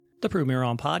The Prove Me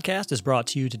Wrong podcast is brought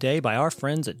to you today by our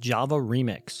friends at Java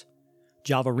Remix.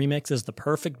 Java Remix is the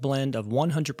perfect blend of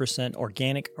 100%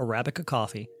 organic Arabica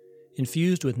coffee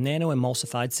infused with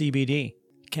nano-emulsified CBD.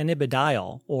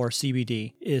 Cannabidiol, or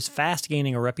CBD, is fast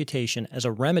gaining a reputation as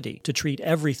a remedy to treat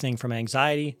everything from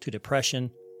anxiety to depression,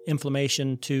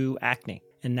 inflammation to acne.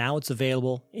 And now it's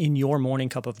available in your morning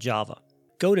cup of Java.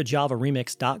 Go to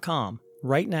javaremix.com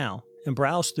right now and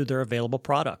browse through their available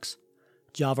products.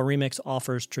 Java Remix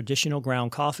offers traditional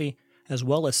ground coffee as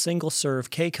well as single-serve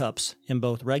K-Cups in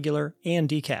both regular and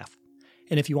decaf.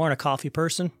 And if you aren't a coffee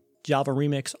person, Java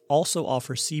Remix also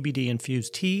offers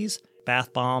CBD-infused teas,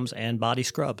 bath bombs, and body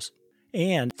scrubs.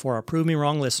 And for our Prove Me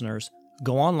Wrong listeners,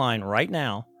 go online right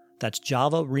now, that's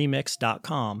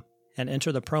javaremix.com, and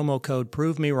enter the promo code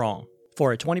Prove Me Wrong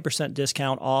for a 20%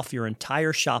 discount off your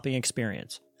entire shopping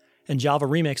experience. And Java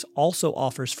Remix also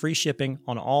offers free shipping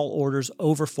on all orders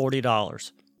over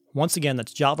 $40. Once again,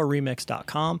 that's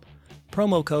javaremix.com,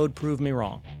 promo code Prove Me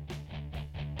Wrong.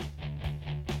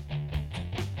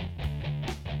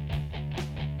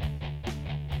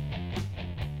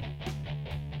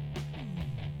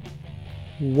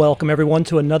 Welcome, everyone,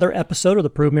 to another episode of the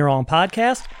Prove Me Wrong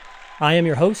podcast. I am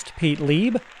your host, Pete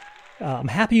Lieb. I'm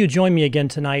happy you joined me again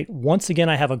tonight. Once again,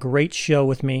 I have a great show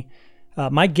with me.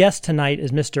 My guest tonight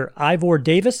is Mr. Ivor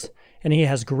Davis, and he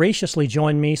has graciously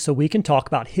joined me so we can talk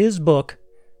about his book,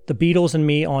 The Beatles and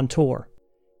Me on Tour.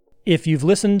 If you've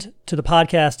listened to the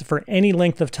podcast for any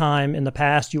length of time in the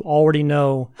past, you already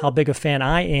know how big a fan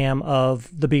I am of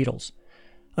the Beatles.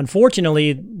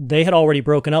 Unfortunately, they had already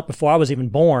broken up before I was even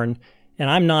born, and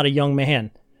I'm not a young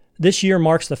man. This year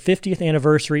marks the 50th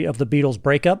anniversary of the Beatles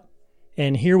breakup,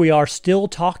 and here we are still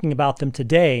talking about them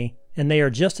today, and they are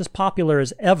just as popular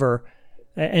as ever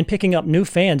and picking up new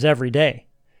fans every day.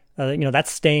 That's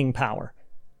staying power.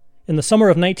 In the summer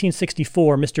of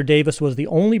 1964, Mr. Davis was the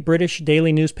only British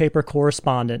daily newspaper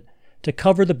correspondent to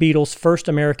cover the Beatles' first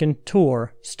American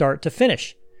tour, start to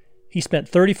finish. He spent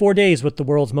 34 days with the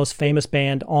world's most famous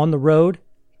band on the road,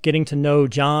 getting to know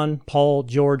John, Paul,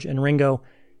 George, and Ringo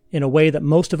in a way that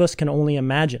most of us can only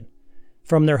imagine.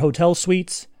 From their hotel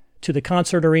suites, to the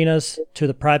concert arenas, to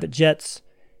the private jets,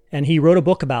 and he wrote a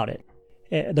book about it.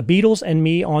 The Beatles and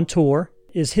Me on Tour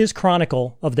is his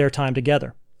chronicle of their time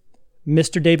together.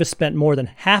 Mr. Davis spent more than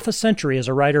half a century as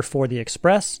a writer for The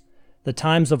Express, The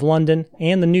Times of London,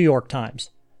 and The New York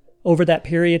Times. Over that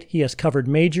period, he has covered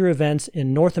major events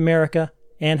in North America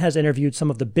and has interviewed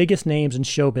some of the biggest names in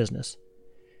show business.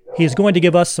 He is going to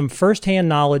give us some first-hand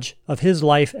knowledge of his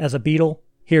life as a Beatle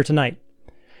here tonight.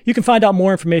 You can find out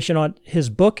more information on his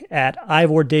book at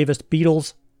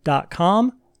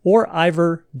ivordavisbeatles.com or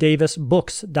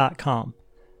ivordavisbooks.com.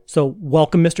 So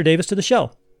welcome, Mr. Davis, to the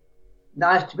show.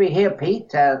 Nice to be here,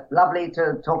 Pete. Lovely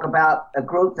to talk about a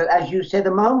group that, as you said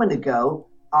a moment ago,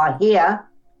 are here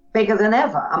bigger than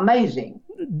ever. Amazing.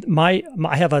 I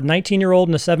have a 19-year-old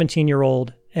and a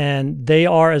 17-year-old, and they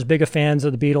are as big a fans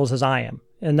of the Beatles as I am.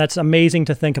 And that's amazing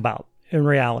to think about in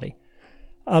reality.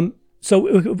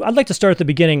 So I'd like to start at the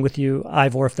beginning with you,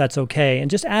 Ivor, if that's okay, and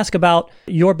just ask about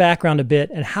your background a bit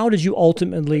and how did you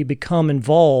ultimately become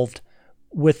involved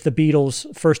with the Beatles'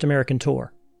 first American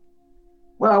tour?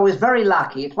 Well, I was very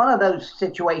lucky. It's one of those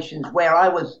situations where I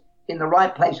was in the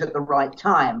right place at the right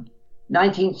time.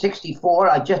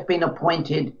 1964, I'd just been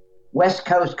appointed West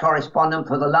Coast correspondent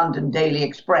for the London Daily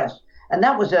Express. And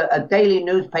that was a daily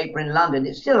newspaper in London.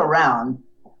 It's still around,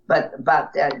 but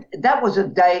that was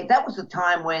a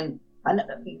time when,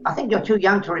 I think you're too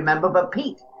young to remember, but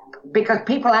Pete, because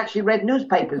people actually read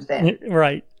newspapers then.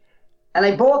 Right. And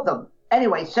they bought them.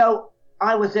 Anyway, so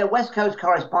I was their West Coast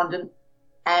correspondent,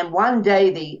 and one day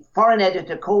the foreign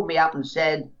editor called me up and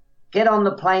said, get on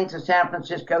the plane to San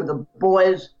Francisco. The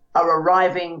boys are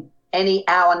arriving any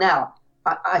hour now.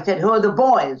 I said, who are the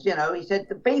boys? He said,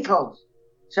 the Beatles.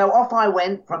 So off I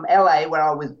went from LA, where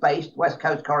I was based, West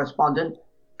Coast correspondent,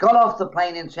 got off the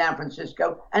plane in San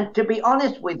Francisco. And to be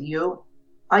honest with you,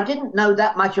 I didn't know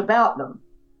that much about them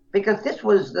because this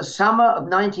was the summer of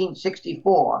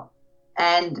 1964.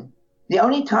 And the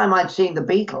only time I'd seen the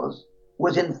Beatles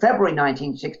was in February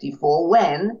 1964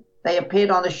 when they appeared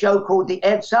on a show called The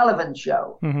Ed Sullivan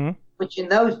Show, which in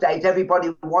those days everybody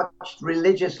watched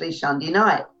religiously Sunday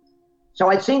night. So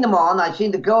I'd seen them on, I'd seen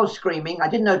the girls screaming, I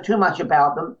didn't know too much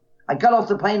about them. I got off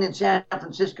the plane in San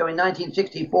Francisco in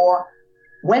 1964,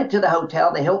 went to the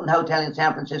hotel, the Hilton Hotel in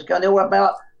San Francisco, and there were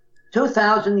about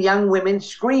 2,000 young women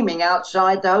screaming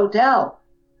outside the hotel.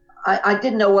 I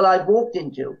didn't know what I'd walked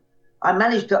into. I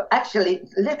managed to actually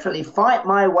literally fight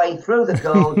my way through the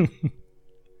girls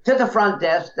to the front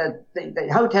desk. The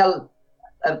hotel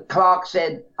clerk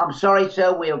said, I'm sorry,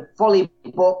 sir, we are fully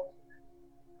booked.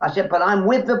 I said, but I'm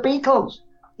with the Beatles.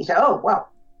 He said, oh, well.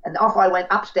 And off I went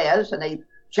upstairs, and they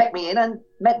checked me in and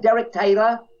met Derek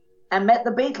Taylor and met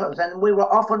the Beatles, and we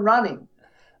were off and running.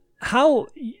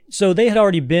 So they had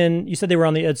already been, you said they were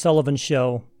on the Ed Sullivan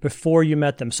Show before you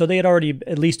met them. So they had already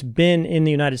at least been in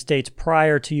the United States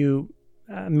prior to you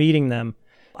meeting them.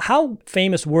 How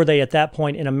famous were they at that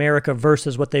point in America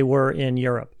versus what they were in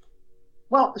Europe?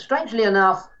 Well, strangely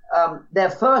enough, their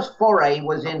first foray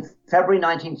was in February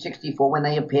 1964 when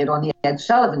they appeared on the Ed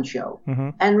Sullivan Show. Mm-hmm.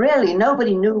 And really,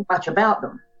 nobody knew much about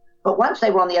them. But once they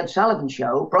were on the Ed Sullivan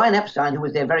Show, Brian Epstein, who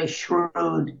was their very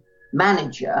shrewd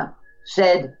manager,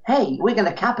 said, hey, we're going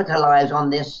to capitalize on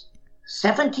this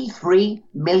 73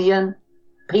 million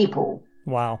people.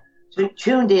 Wow. So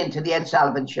tuned in to the Ed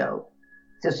Sullivan Show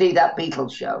to see that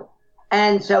Beatles show.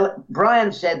 And so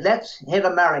Brian said, let's hit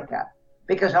America.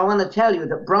 Because I want to tell you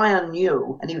that Brian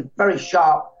knew, and he was a very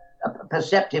sharp,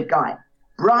 perceptive guy.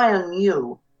 Brian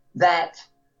knew that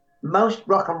most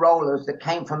rock and rollers that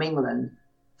came from England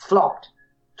flopped.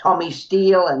 Tommy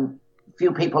Steele and a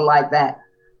few people like that.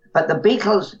 But the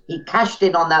Beatles, he cashed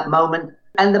in on that moment,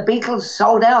 and the Beatles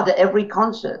sold out at every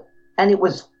concert. And it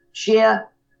was sheer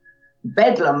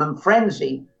bedlam and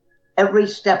frenzy every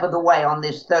step of the way on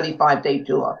this 35-day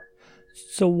tour.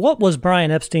 So what was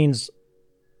Brian Epstein's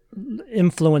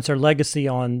influence or legacy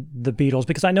on the Beatles?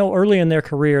 Because I know early in their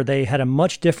career, they had a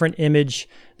much different image.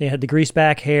 They had the greased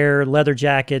back hair, leather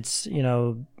jackets,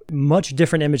 much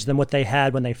different image than what they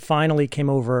had when they finally came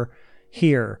over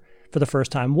here for the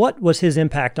first time. What was his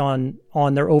impact on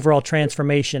their overall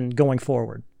transformation going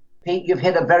forward? Pete, you've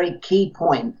hit a very key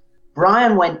point.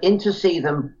 Brian went in to see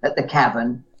them at the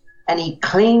Cavern, and he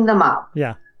cleaned them up.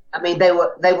 Yeah. I mean, they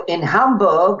were in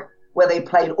Hamburg, where they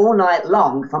played all night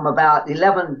long from about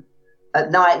 11 at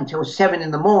night until 7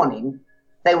 in the morning.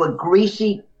 They were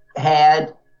greasy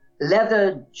haired,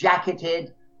 leather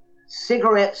jacketed,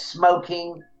 cigarette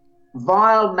smoking,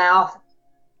 vile mouthed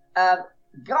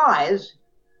guys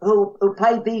who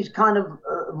played these kind of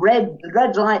red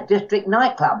light district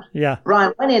nightclubs. Yeah.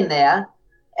 Brian went in there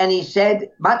and he said,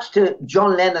 much to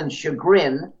John Lennon's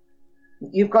chagrin,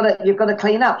 you've got to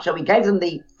clean up. So he gave them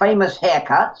the famous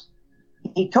haircuts.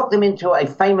 He took them into a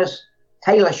famous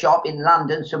tailor shop in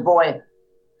London, Savoy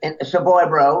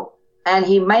Row, and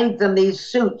he made them these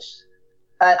suits.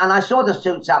 And I saw the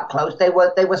suits up close. They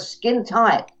were skin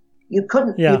tight. You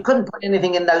couldn't put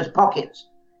anything in those pockets.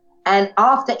 And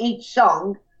after each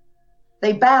song,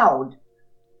 they bowed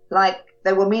like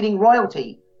they were meeting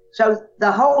royalty. So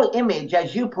the whole image,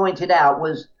 as you pointed out,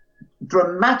 was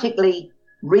dramatically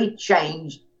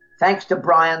rechanged thanks to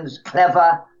Brian's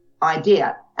clever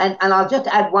idea. And I'll just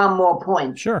add one more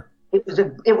point. Sure.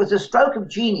 It was a stroke of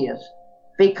genius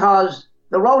because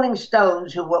the Rolling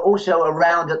Stones, who were also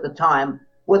around at the time,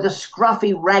 were the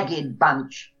scruffy, ragged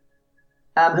bunch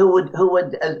who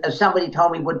would, as somebody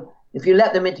told me, if you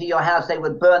let them into your house, they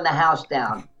would burn the house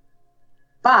down.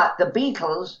 But the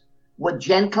Beatles were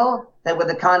gentle. They were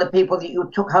the kind of people that you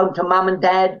took home to mum and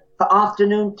dad for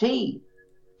afternoon tea.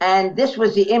 And this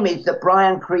was the image that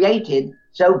Brian created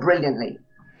so brilliantly.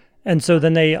 And so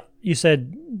then you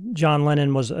said John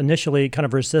Lennon was initially kind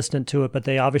of resistant to it, but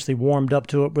they obviously warmed up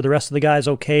to it. Were the rest of the guys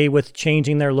okay with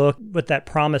changing their look with that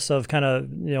promise of kind of,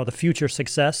 the future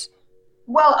success?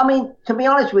 Well, I mean, to be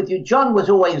honest with you, John was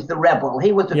always the rebel.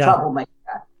 He was the troublemaker.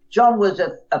 John was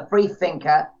a free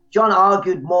thinker. John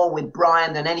argued more with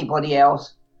Brian than anybody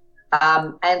else.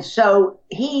 And so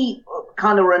he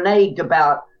kind of reneged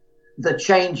about the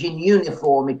change in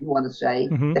uniform, if you want to say,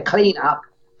 the cleanup,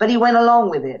 but he went along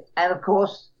with it. And of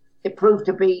course, it proved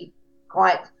to be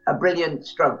quite a brilliant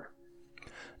stroke.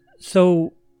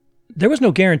 So there was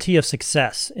no guarantee of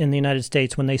success in the United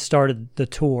States when they started the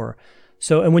tour.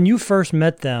 So, and when you first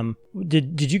met them,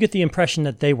 did you get the impression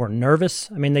that they were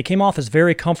nervous? I mean, they came off as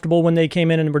very comfortable when they came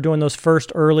in and were doing those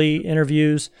first early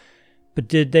interviews, but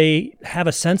did they have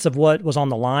a sense of what was on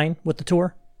the line with the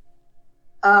tour?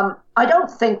 I don't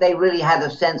think they really had a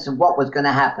sense of what was going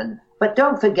to happen. But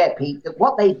don't forget, Pete, that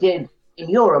what they did in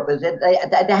Europe is that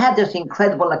they had this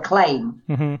incredible acclaim,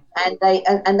 and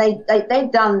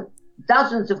they'd done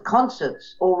dozens of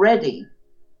concerts already.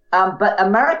 But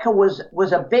America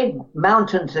was a big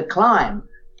mountain to climb.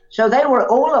 So they were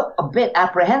all a bit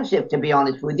apprehensive, to be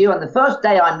honest with you. And the first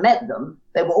day I met them,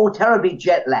 they were all terribly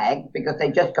jet lagged because they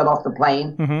just got off the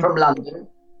plane from London.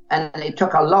 And it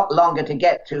took a lot longer to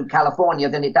get to California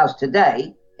than it does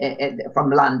today from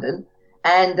London.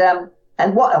 And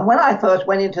when I first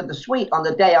went into the suite on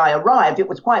the day I arrived, it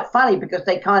was quite funny because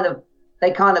they kind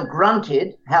of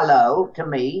grunted hello to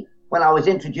me when I was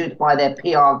introduced by their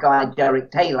PR guy,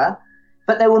 Derek Taylor.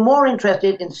 but they were more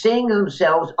interested in seeing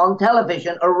themselves on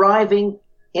television arriving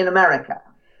in America.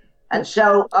 And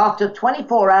so after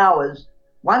 24 hours,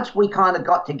 once we kind of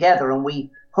got together and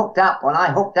we hooked up, when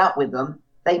I hooked up with them,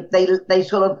 they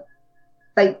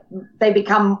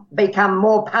become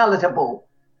more palatable,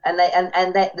 and they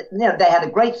had a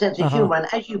great sense of humor.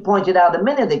 And as you pointed out a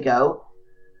minute ago,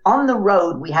 on the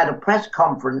road we had a press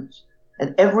conference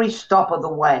at every stop of the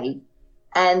way,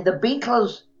 and the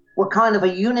Beatles were kind of a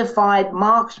unified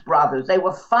Marx Brothers. They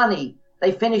were funny.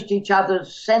 They finished each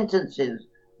other's sentences,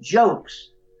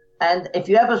 jokes. And if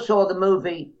you ever saw the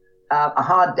movie A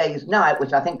Hard Day's Night,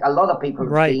 which I think a lot of people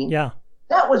have seen, yeah,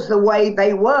 that was the way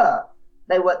they were.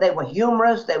 They were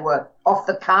humorous, they were off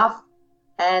the cuff,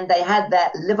 and they had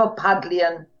that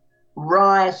Liverpudlian,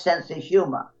 wry sense of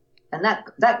humor. And that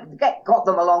got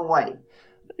them a long way.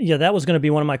 Yeah, that was going to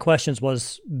be one of my questions,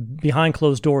 was behind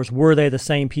closed doors, were they the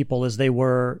same people as they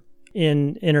were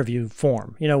in interview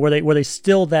form? You know, were they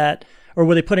still that, or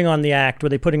were they putting on the act? Were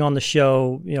they putting on the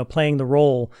show, you know, playing the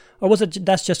role? Or was it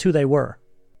that's just who they were?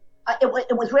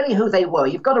 It was really who they were.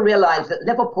 You've got to realize that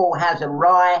Liverpool has a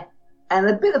wry and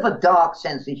a bit of a dark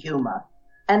sense of humor.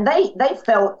 And they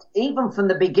felt, even from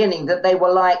the beginning, that they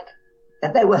were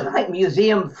like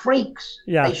museum freaks.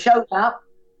 Yeah. They showed up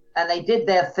and they did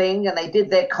their thing and they did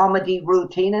their comedy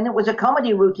routine. And it was a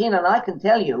comedy routine, and I can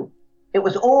tell you, it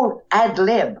was all ad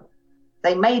lib.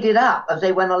 They made it up as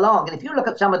they went along. And if you look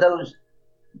at some of those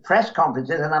press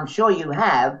conferences, and I'm sure you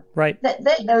have, right,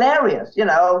 they're hilarious, you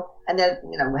know. And then,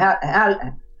 you know,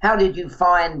 how did you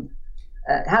find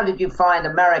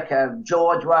America,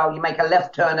 George? Well, you make a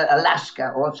left turn at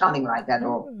Alaska or something like that,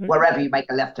 or wherever you make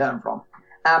a left turn from.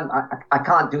 I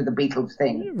can't do the Beatles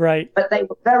thing, right? But they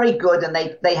were very good, and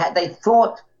they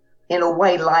thought in a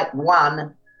way like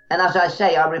one. And as I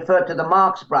say, I refer to the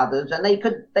Marx Brothers, and they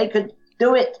could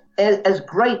do it as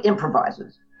great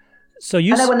improvisers.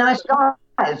 And they were nice guys.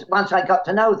 Once I got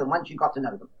to know them, once you got to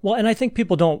know them. Well, and I think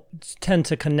people don't tend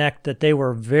to connect that they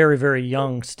were very, very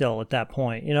young still at that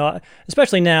point. You know,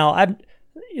 especially now.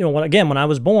 When I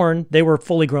was born, they were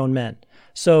fully grown men.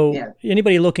 So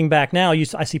anybody looking back now, I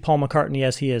see Paul McCartney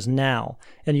as he is now,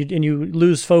 and you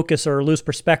lose focus or lose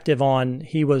perspective on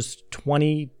he was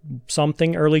 20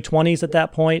 something, early 20s at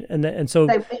that point, and so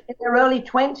in their early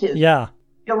 20s. Yeah,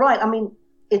 you're right. I mean,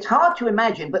 it's hard to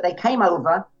imagine, but they came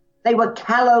over. They were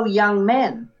callow young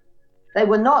men. They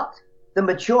were not the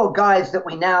mature guys that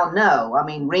we now know. I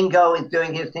mean, Ringo is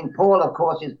doing his thing. Paul, of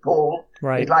course, is Paul.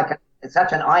 Right. He's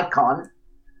such an icon.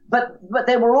 But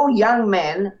they were all young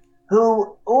men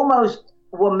who almost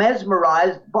were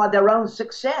mesmerized by their own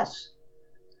success.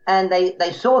 And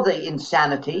they saw the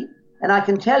insanity. And I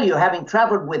can tell you, having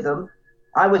traveled with them,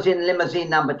 I was in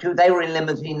limousine number 2. They were in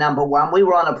limousine number 1. We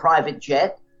were on a private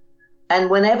jet. And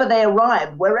whenever they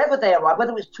arrived, wherever they arrived,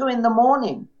 whether it was 2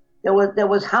 a.m, there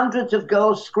was hundreds of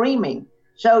girls screaming.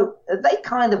 So they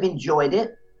kind of enjoyed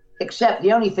it, except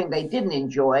the only thing they didn't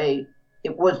enjoy,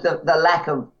 it was the lack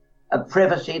of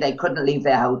privacy. They couldn't leave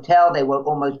their hotel. They were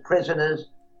almost prisoners.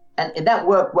 And that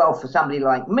worked well for somebody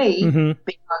like me,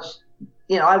 because,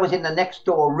 you know, I was in the next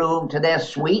door room to their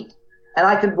suite, and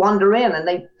I could wander in, and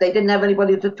they didn't have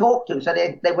anybody to talk to, so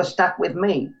they were stuck with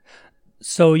me.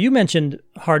 So you mentioned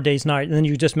Hard Day's Night, and then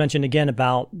you just mentioned again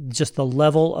about just the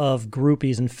level of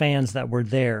groupies and fans that were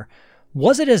there.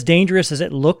 Was it as dangerous as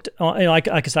it looked? Like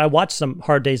I said, I watched some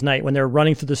Hard Day's Night when they're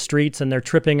running through the streets and they're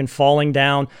tripping and falling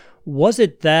down. Was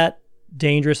it that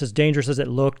dangerous as it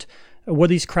looked? Were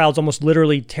these crowds almost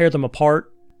literally tear them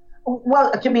apart?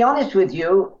 Well, to be honest with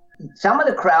you, some of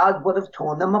the crowd would have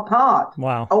torn them apart.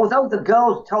 Wow. Although the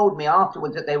girls told me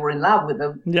afterwards that they were in love with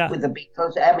them, with the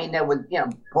Beatles. I mean, there was, you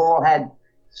know, Paul had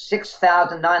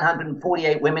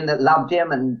 6,948 women that loved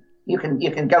him, and you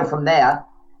can go from there.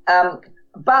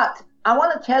 But I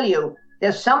want to tell you,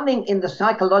 there's something in the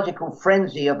psychological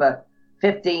frenzy of a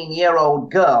 15-year-old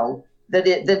girl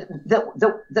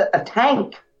that a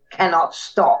tank cannot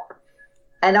stop.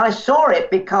 And I saw it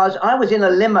because I was in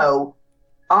a limo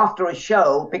after a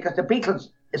show, because the Beatles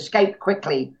escaped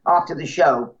quickly after the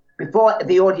show. Before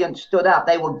the audience stood up,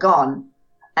 they were gone,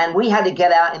 and we had to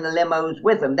get out in the limos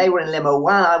with them. They were in limo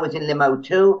 1, I was in limo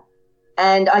 2,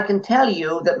 and I can tell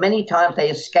you that many times they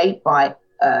escaped by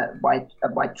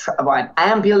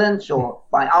ambulance or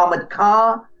by armored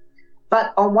car.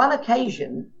 But on one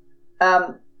occasion,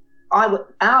 our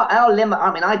limo,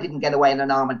 I mean, I didn't get away in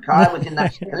an armored car, I was in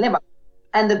that limo.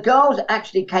 And the girls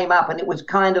actually came up, and it was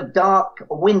kind of dark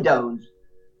windows.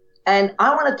 And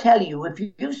I want to tell you, if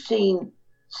you've seen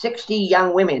 60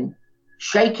 young women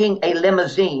shaking a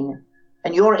limousine,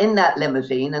 and you're in that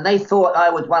limousine, and they thought I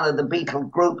was one of the Beatle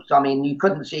groups. I mean, you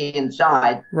couldn't see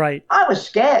inside. Right. I was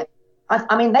scared.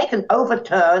 I mean, they can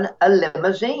overturn a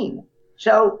limousine.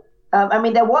 So, I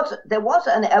mean, there was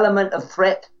an element of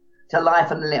threat to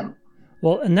life and limb.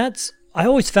 Well, and I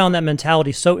always found that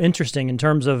mentality so interesting in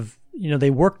terms of, they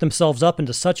work themselves up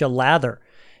into such a lather.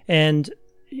 And,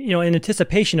 in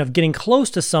anticipation of getting close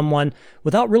to someone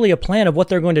without really a plan of what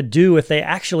they're going to do if they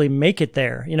actually make it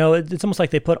there. It's almost like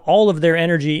they put all of their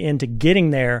energy into getting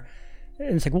there.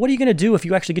 And it's like, what are you going to do if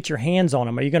you actually get your hands on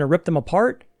them? Are you going to rip them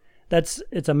apart? It's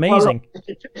amazing. Well,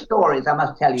 look, two stories I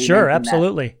must tell you. Sure,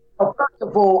 absolutely. Well, first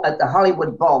of all, at the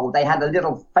Hollywood Bowl, they had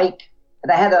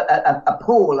they had a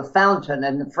pool, a fountain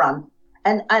in the front.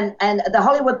 And at the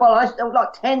Hollywood Bowl, there was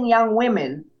like 10 young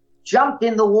women jumped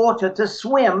in the water to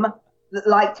swim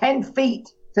like 10 feet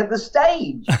to the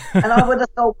stage. And I would have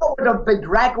thought, what would a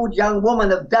bedraggled young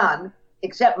woman have done,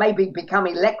 except maybe become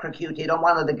electrocuted on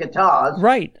one of the guitars?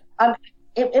 Right.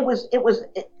 It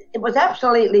was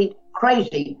absolutely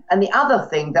crazy. And the other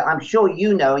thing that I'm sure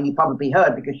you know, and you probably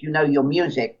heard because you know your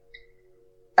music,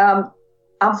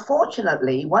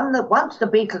 unfortunately, once the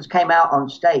Beatles came out on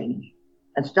stage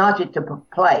and started to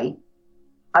play,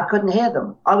 I couldn't hear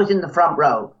them. I was in the front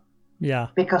row. Yeah.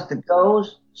 Because the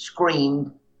girls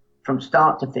screamed from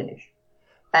start to finish.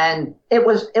 And it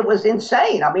was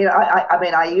insane. I mean,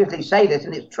 I usually say this,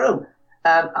 and it's true.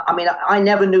 I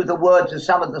never knew the words of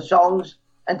some of the songs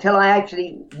until I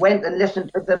actually went and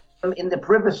listened to them in the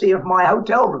privacy of my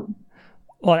hotel room.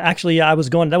 Well, actually, that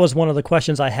was one of the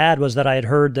questions I had, was that I had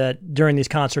heard that during these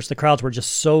concerts, the crowds were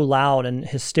just so loud and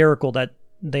hysterical that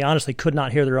they honestly could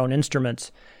not hear their own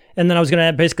instruments. And then I was going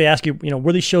to basically ask you,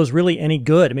 were these shows really any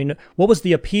good? I mean, what was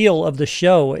the appeal of the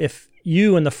show if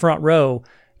you in the front row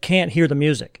can't hear the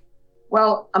music?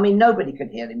 Well, I mean, nobody could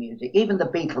hear the music. Even the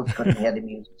Beatles couldn't hear the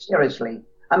music, seriously.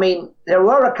 I mean, there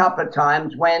were a couple of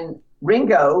times when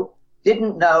Ringo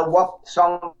didn't know what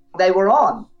song they were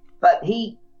on, but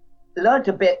he learned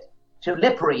a bit to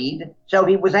lip read, so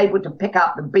he was able to pick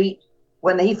up the beat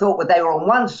when he thought that they were on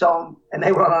one song and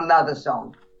they were on another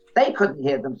song. They couldn't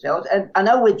hear themselves. And I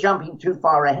know we're jumping too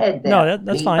far ahead there. No,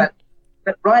 that's fine.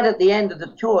 But right at the end of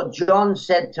the tour, John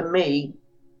said to me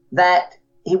that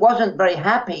he wasn't very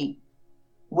happy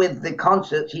with the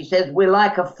concerts. He says, we're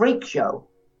like a freak show.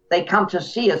 They come to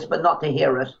see us, but not to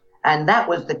hear us. And that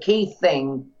was the key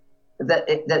thing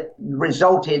that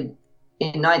resulted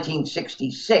in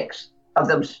 1966 of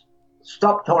them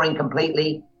stop touring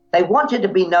completely. They wanted to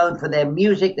be known for their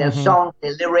music, their songs,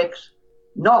 their lyrics,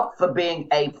 not for being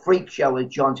a freak show, as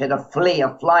John said, a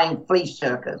flying flea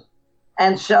circus.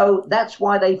 And so that's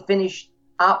why they finished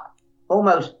up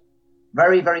almost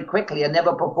very, very quickly and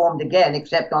never performed again,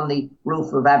 except on the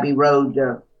roof of Abbey Road.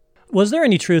 Was there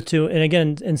any truth to, and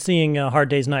again, in seeing Hard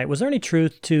Day's Night, was there any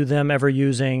truth to them ever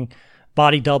using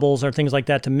body doubles or things like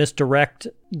that to misdirect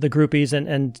the groupies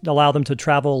and allow them to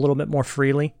travel a little bit more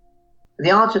freely? The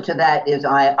answer to that is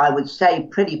I would say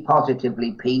pretty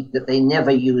positively, Pete, that they never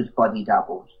used body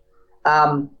doubles.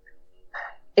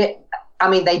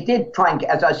 They did try and,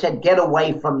 as I said, get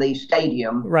away from the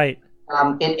stadium. Right.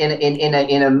 In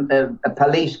a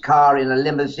police car, in a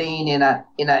limousine, in an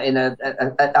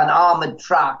armored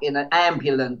truck, in an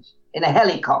ambulance, in a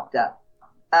helicopter.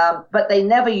 But they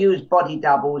never used body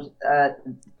doubles.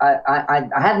 I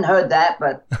hadn't heard that,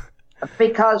 but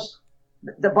because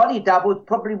the body doubles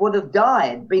probably would have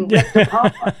died, been ripped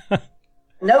apart.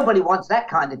 Nobody wants that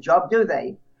kind of job, do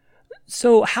they?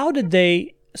 So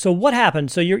what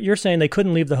happened? So you're saying they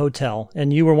couldn't leave the hotel,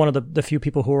 and you were one of the few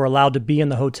people who were allowed to be in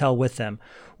the hotel with them.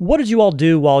 What did you all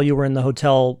do while you were in the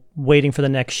hotel waiting for the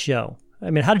next show? I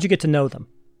mean, how did you get to know them?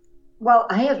 Well,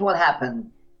 here's what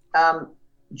happened.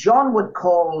 John would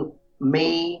call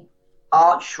me,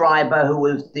 Art Schreiber, who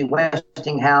was the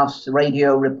Westinghouse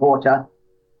radio reporter,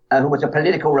 who was a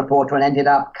political reporter and ended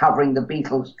up covering the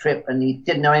Beatles trip, and he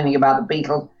didn't know anything about the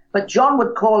Beatles. But John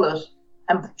would call us,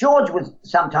 and George was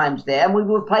sometimes there, and we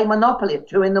would play Monopoly at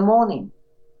 2 a.m.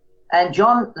 And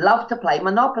John loved to play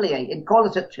Monopoly. He'd call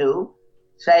us at 2,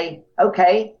 say,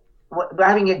 okay, we're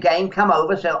having a game, come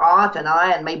over. So Art and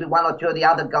I and maybe one or two of the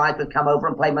other guys would come over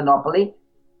and play Monopoly.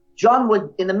 John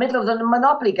would, in the middle of the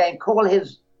Monopoly game, call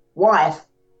his wife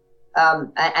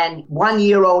and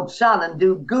 1-year-old son and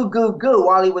do goo, goo, goo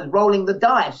while he was rolling the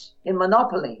dice in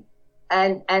Monopoly.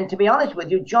 And to be honest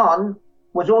with you, John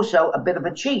was also a bit of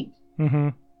a cheat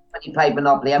when he played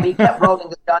Monopoly. I mean, he kept rolling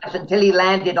the dice until he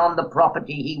landed on the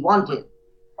property he wanted.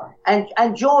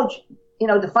 And George,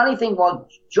 the funny thing was,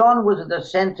 John was at the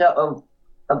center of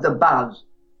the buzz.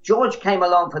 George came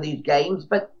along for these games,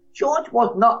 but George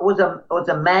was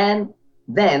a man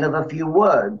then of a few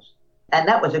words. And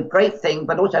that was a great thing,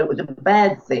 but also it was a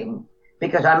bad thing,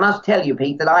 because I must tell you,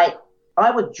 Pete, that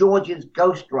I was George's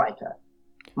ghostwriter.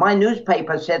 My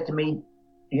newspaper said to me,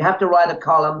 you have to write a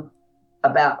column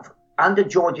about under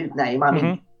George's name. I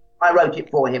mean, I wrote it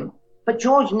for him, but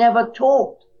George never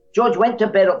talked. George went to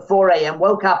bed at 4 a.m.,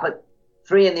 woke up at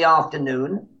 3 in the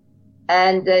afternoon,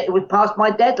 and it was past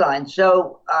my deadline.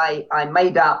 So I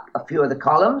made up a few of the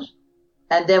columns.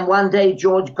 And then one day,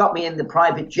 George got me in the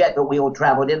private jet that we all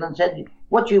traveled in and said,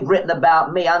 what you've written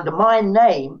about me under my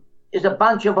name is a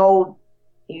bunch of old,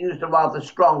 he used a rather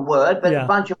strong word, but a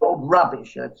bunch of old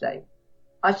rubbish, let's say.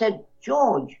 I said,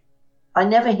 George, I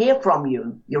never hear from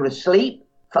you. You're asleep.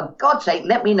 For God's sake,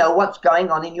 let me know what's going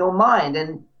on in your mind.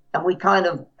 And we kind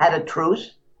of had a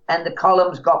truce, and the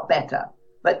columns got better.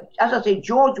 But as I say,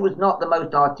 George was not the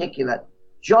most articulate.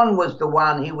 John was the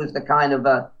one, he was the kind of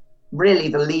really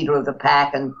the leader of the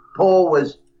pack, and Paul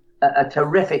was a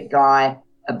terrific guy,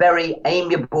 a very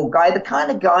amiable guy, the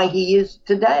kind of guy he is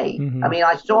today. I mean,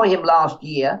 I saw him last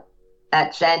year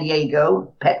at San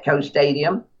Diego, Petco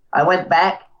Stadium. I went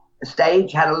back the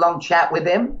stage, had a long chat with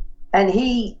him, and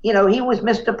he was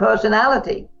Mr.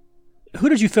 Personality. Who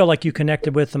did you feel like you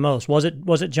connected with the most? Was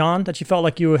it John that you felt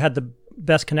like you had the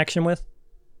best connection with?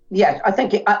 Yes, I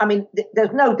think,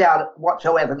 there's no doubt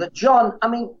whatsoever that John,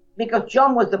 because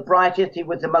John was the brightest, he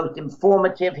was the most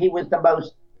informative, he was the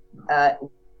most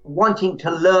wanting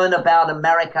to learn about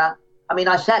America.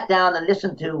 I sat down and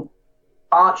listened to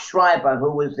Art Schreiber,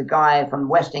 who was the guy from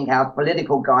Westinghouse,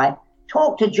 political guy,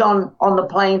 talk to John on the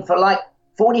plane for like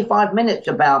 45 minutes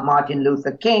about Martin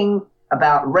Luther King,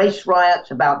 about race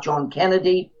riots, about John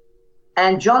Kennedy.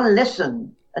 And John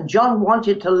listened, and John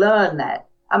wanted to learn that.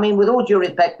 With all due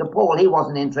respect to Paul, he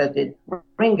wasn't interested.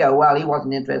 Ringo, well, he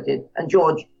wasn't interested. And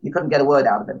George, you couldn't get a word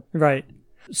out of him. Right.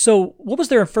 So what was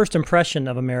their first impression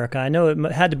of America? I know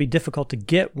it had to be difficult to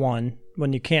get one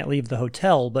when you can't leave the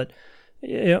hotel, but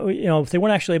if they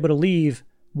weren't actually able to leave,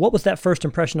 what was that first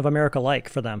impression of America like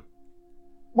for them?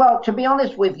 Well, to be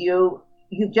honest with you,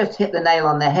 you just hit the nail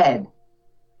on the head.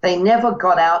 They never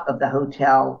got out of the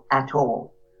hotel at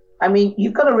all.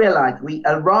 You've got to realize we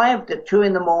arrived at 2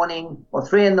 in the morning or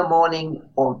 3 in the morning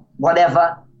or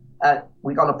whatever.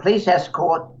 We got a police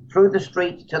escort through the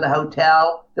streets to the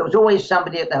hotel. There was always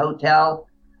somebody at the hotel.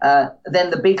 Then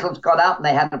the Beatles got up and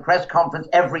they had a press conference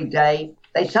every day.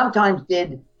 They sometimes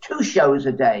did 2 shows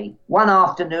a day, one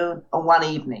afternoon and one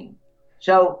evening.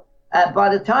 So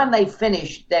by the time they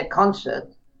finished their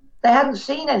concert, they hadn't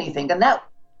seen anything.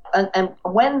 And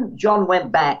when John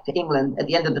went back to England at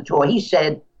the end of the tour, he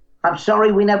said, I'm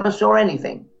sorry, we never saw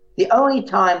anything. The only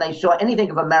time they saw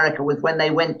anything of America was when they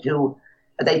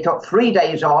took 3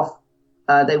 days off.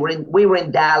 We were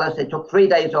in Dallas. They took 3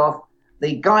 days off.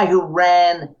 The guy who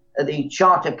ran the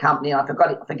charter company, I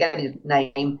forget his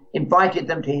name, invited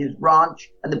them to his ranch,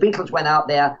 and the Beatles went out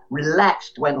there,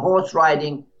 relaxed, went horse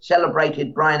riding,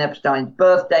 celebrated Brian Epstein's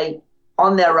birthday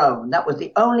on their own. That was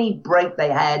the only break they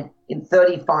had in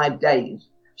 35 days.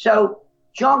 So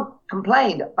John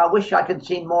complained, I wish I could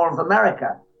see more of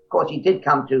America. Of course, he did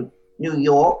come to New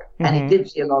York, and he did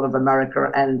see a lot of America,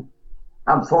 and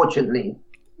unfortunately,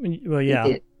 well, yeah.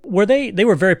 He did. They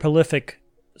were very prolific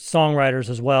songwriters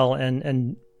as well,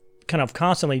 and kind of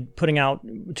constantly putting out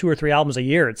 2 or 3 albums a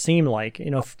year, it seemed like,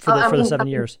 for the 7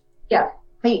 years. Yeah.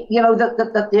 Pete,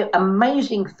 the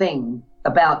amazing thing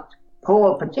about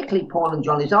Paul, particularly Paul and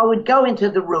John, is I would go into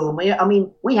the room.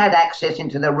 We had access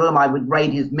into the room. I would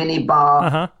raid his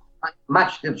minibar,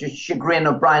 much to the chagrin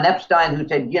of Brian Epstein, who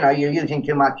said, you're using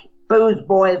too much booze,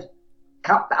 boys.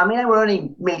 They were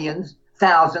earning millions,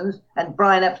 thousands, and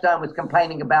Brian Epstein was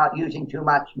complaining about using too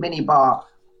much minibar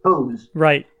booze.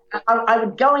 Right. I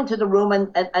would go into the room, and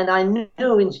I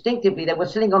knew instinctively they were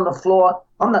sitting on the floor,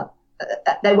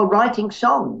 they were writing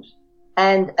songs.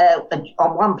 And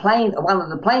on one of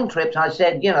the plane trips, I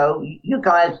said, you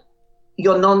guys,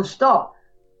 you're nonstop.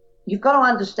 You've got to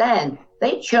understand,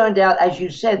 they churned out, as you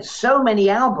said, so many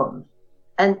albums.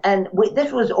 And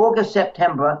this was August,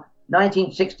 September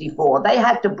 1964. They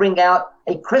had to bring out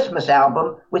a Christmas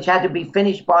album, which had to be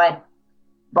finished by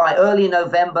early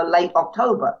November, late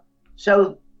October.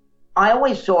 So I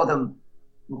always saw them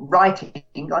writing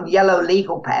on yellow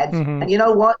legal pads. And you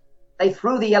know what? They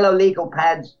threw the yellow legal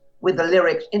pads with the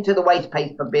lyrics into the waste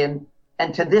paper bin.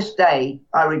 And to this day,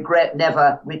 I regret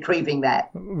never retrieving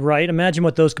that. Right. Imagine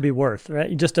what those could be worth,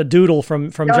 right? Just a doodle from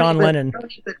John Lennon.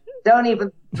 Don't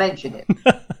even mention it.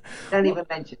 Don't even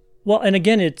mention it. Well, and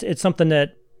again, it's something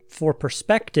that, for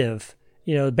perspective,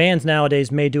 bands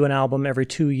nowadays may do an album every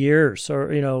 2 years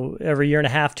or, every year and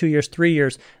a half, 2 years, 3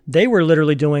 years. They were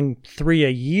literally doing 3 a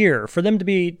year. For them to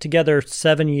be together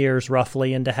 7 years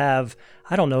roughly and to have,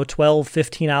 12,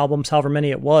 15 albums, however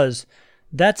many it was,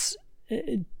 that's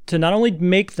to not only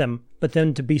make them, but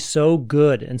then to be so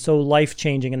good and so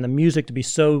life-changing and the music to be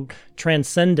so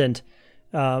transcendent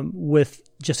with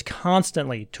just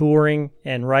constantly touring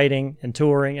and writing,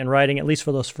 at least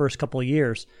for those first couple of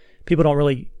years. People don't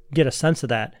really get a sense of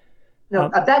that. No,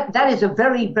 that is a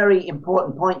very, very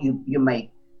important point you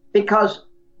make, because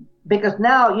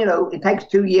now it takes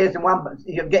 2 years and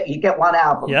you get one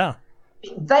album. Yeah,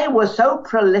 they were so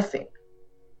prolific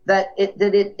that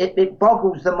it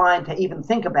boggles the mind to even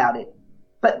think about it.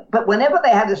 But whenever they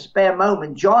had a spare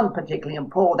moment, John particularly and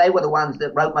Paul, they were the ones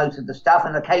that wrote most of the stuff,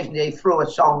 and occasionally they threw a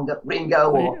song that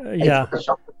Ringo or they threw a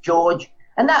song with George.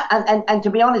 And to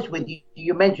be honest with you,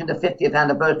 you mentioned the 50th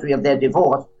anniversary of their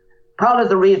divorce. Part of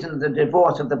the reason the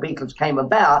divorce of the Beatles came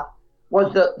about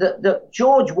was that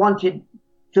George wanted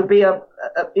to be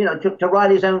to write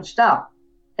his own stuff,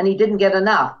 and he didn't get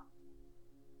enough,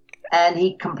 and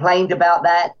he complained about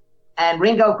that. And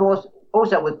Ringo, of course,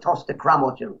 also was tossed a crumb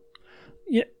or two.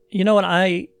 Yeah,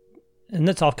 and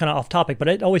that's all kind of off topic, but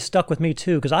it always stuck with me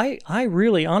too, because I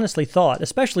really honestly thought,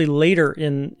 especially later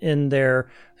in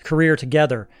their career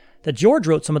together, that George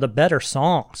wrote some of the better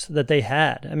songs that they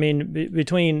had. I mean,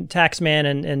 between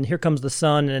Taxman and Here Comes the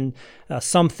Sun and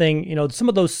Something, some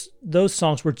of those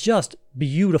songs were just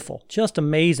beautiful, just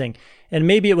amazing. And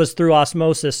maybe it was through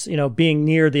osmosis, being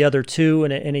near the other two,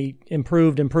 and he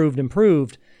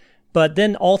improved. But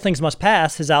then All Things Must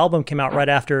Pass, his album came out right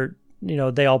after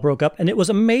they all broke up, and it was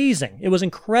amazing. It was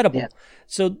incredible. Yeah.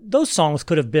 So those songs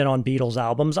could have been on Beatles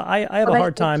albums. I have a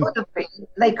hard time.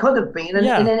 They could have been.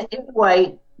 And in a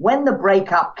way, when the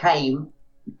breakup came,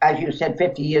 as you said,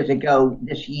 50 years ago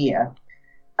this year,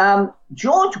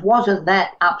 George wasn't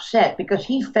that upset because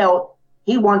he felt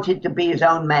he wanted to be his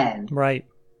own man. Right.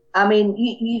 I mean,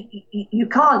 you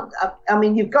can't,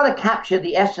 you've got to capture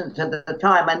the essence of the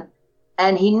time.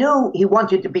 And he knew he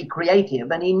wanted to be creative,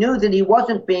 and he knew that he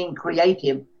wasn't being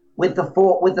creative with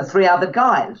the three other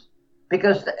guys,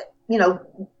 because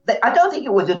I don't think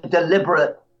it was a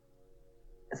deliberate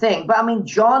thing. But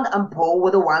John and Paul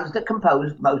were the ones that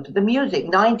composed most of the music,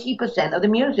 90% of the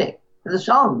music, of the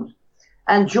songs.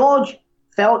 And George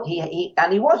felt he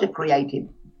was a creative,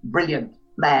 brilliant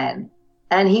man.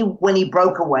 And when he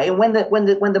broke away, and when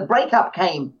the breakup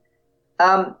came,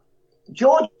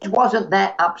 George wasn't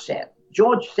that upset.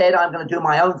 George said, "I'm going to do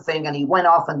my own thing," and he went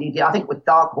off and he did, I think, with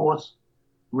Dark Horse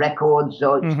Records,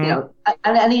 or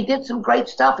and he did some great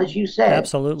stuff, as you said.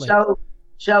 Absolutely.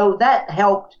 So that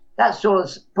helped. That sort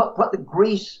of put the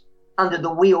grease under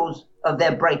the wheels of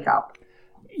their breakup.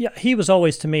 Yeah, he was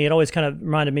always, to me, it always kind of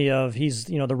reminded me of he's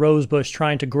the rose bush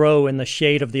trying to grow in the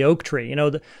shade of the oak tree.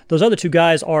 Those other two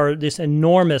guys are this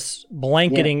enormous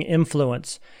blanketing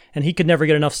influence, and he could never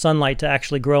get enough sunlight to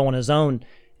actually grow on his own.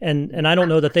 And I don't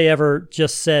know that they ever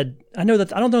just said, I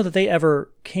don't know that they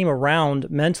ever came around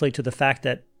mentally to the fact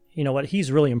that,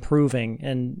 he's really improving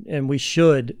and we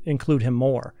should include him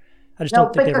more. I just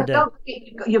don't think they ever did.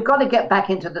 You've got to get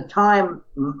back into the time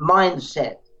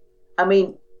mindset.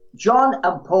 John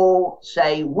and Paul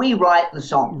say, we write the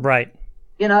song. Right.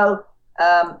 If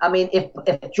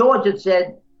George had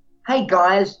said, hey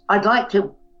guys, I'd like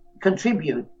to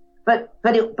contribute, but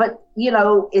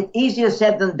it's easier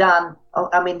said than done.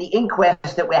 The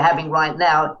inquest that we're having right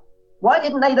now, why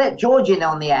didn't they let George in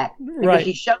on the act? Because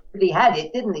he showed that he had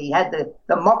it, didn't he? He had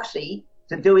the moxie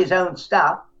to do his own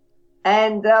stuff.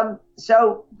 And but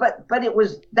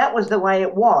that was the way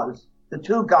it was. The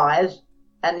two guys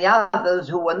and the others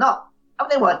who were not,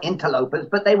 they weren't interlopers,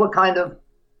 but they were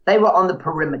on the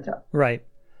perimeter. Right.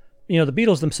 The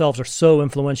Beatles themselves are so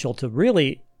influential to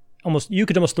really you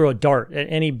could almost throw a dart at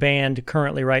any band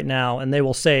currently right now, and they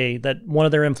will say that one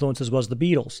of their influences was the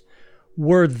Beatles.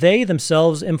 Were they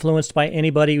themselves influenced by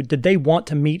anybody? Did they want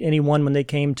to meet anyone when they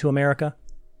came to America?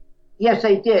 Yes,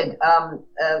 they did.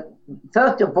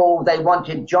 First of all,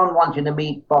 John wanted to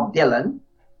meet Bob Dylan,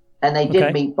 and they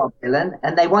did meet Bob Dylan,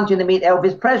 and they wanted to meet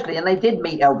Elvis Presley, and they did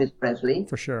meet Elvis Presley.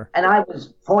 For sure. And I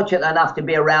was fortunate enough to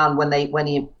be around when they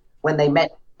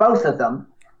met both of them.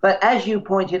 But as you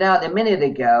pointed out a minute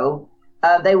ago,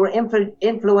 they were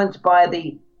influenced by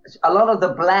a lot of the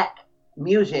black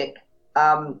music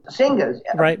singers.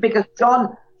 Right. Because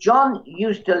John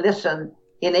used to listen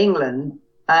in England.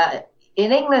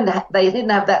 In England, they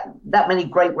didn't have that many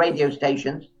great radio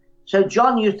stations. So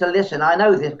John used to listen. I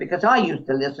know this because I used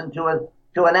to listen to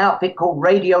an outfit called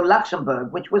Radio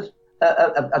Luxembourg, which was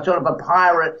a sort of a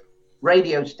pirate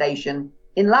radio station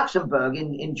in Luxembourg,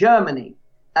 in Germany.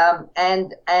 John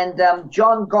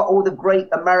got all the great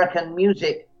American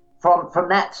music from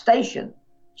that station.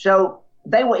 So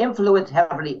they were influenced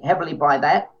heavily by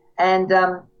that. And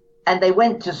they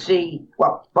went to see,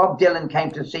 well, Bob Dylan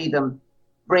came to see them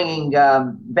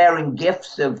bearing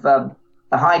gifts of the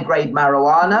high-grade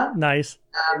marijuana. Nice.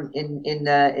 At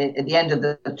the end of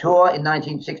the tour in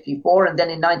 1964. And then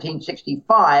in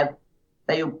 1965,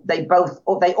 they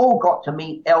all got to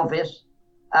meet Elvis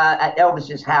at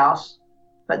Elvis's house.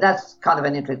 But that's kind of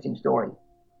an interesting story.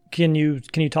 Can you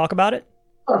talk about it?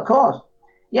 Of course.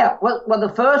 Yeah. Well,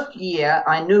 the first year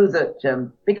I knew that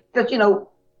because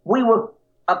we were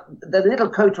the little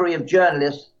coterie of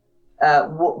journalists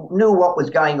knew what was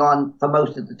going on for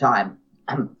most of the time.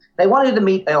 They wanted to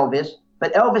meet Elvis,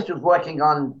 but Elvis was working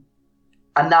on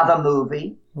another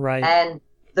movie, right? And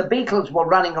the Beatles were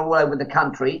running all over the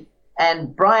country.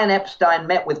 And Brian Epstein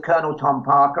met with Colonel Tom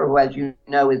Parker, who, as you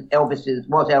know, was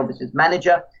Elvis's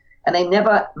manager, and they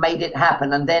never made it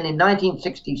happen. And then in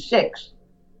 1966,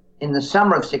 on the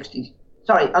summer of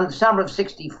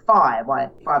 65,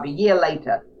 a year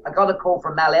later, I got a call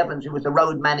from Mal Evans, who was the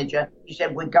road manager. He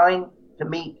said, "We're going to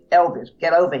meet Elvis.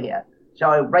 Get over here." So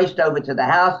I raced over to the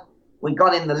house. We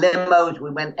got in the limos.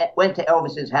 We went to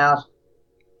Elvis's house,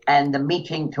 and the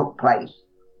meeting took place.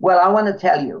 Well, I want to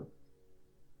tell you,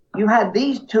 you had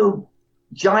these two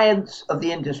giants of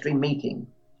the industry meeting.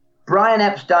 Brian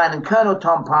Epstein and Colonel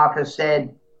Tom Parker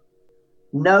said,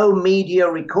 no media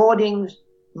recordings,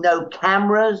 no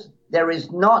cameras. There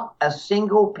is not a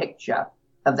single picture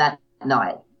of that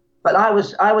night. But I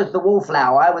was the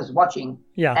wallflower. I was watching,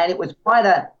 and it was quite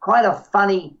a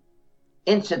funny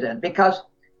incident because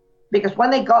when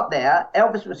they got there,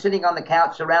 Elvis was sitting on the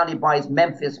couch surrounded by his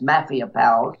Memphis Mafia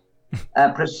pals.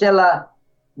 Priscilla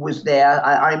was there.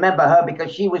 I remember her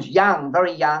because she was young,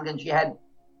 very young, and she had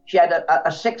a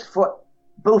 6-foot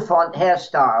bouffant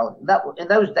hairstyle. That in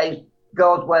those days,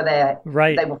 girls were there.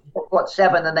 Right. They were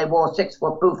 4'7" and they wore a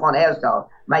 6-foot bouffant hairstyle,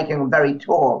 making them very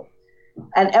tall.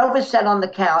 And Elvis sat on the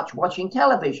couch watching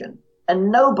television,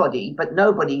 and nobody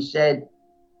said,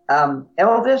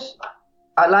 Elvis,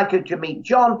 I'd like you to meet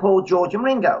John, Paul, George, and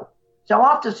Ringo. So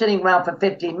after sitting around for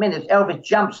 15 minutes, Elvis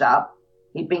jumps up.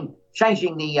 He'd been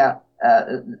changing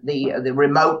the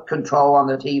remote control on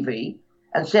the TV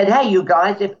and said, "Hey, you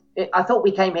guys, if I thought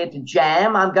we came here to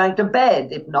jam, I'm going to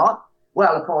bed. If not,"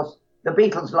 well, of course, the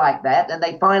Beatles liked that, and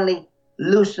they finally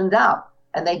loosened up,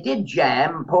 and they did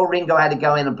jam. Paul Ringo had to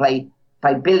go in and play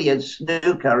billiards,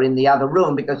 snooker in the other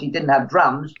room because he didn't have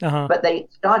drums. But they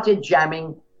started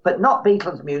jamming, but not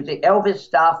Beatles music, Elvis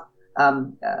stuff,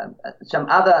 some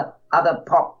other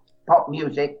pop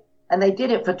music, and they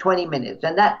did it for 20 minutes,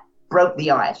 and that broke the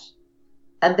ice.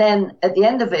 And then at the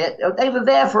end of it, they were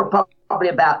there for probably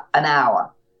about an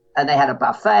hour, and they had a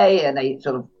buffet, and they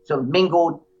sort of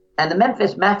mingled. And the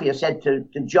Memphis Mafia said to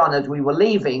John as we were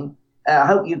leaving, "I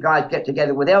hope you guys get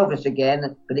together with Elvis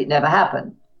again," but it never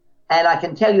happened. And I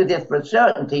can tell you this for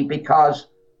certainty because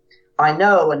I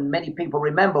know, and many people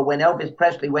remember, when Elvis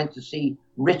Presley went to see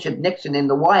Richard Nixon in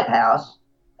the White House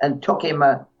and took him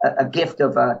a gift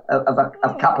of a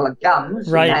couple of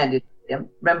guns, right, and handed him.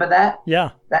 Remember that? Yeah.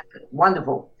 That's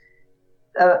wonderful.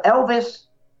 Elvis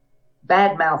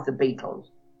badmouthed the Beatles.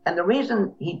 And the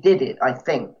reason he did it, I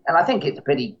think, and I think it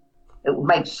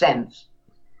makes sense.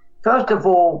 First of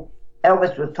all,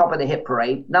 Elvis was top of the hit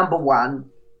parade, number one.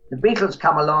 The Beatles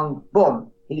come along,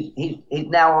 boom. He's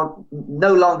now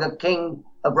no longer king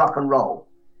of rock and roll.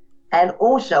 And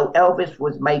also Elvis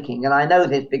was making, and I know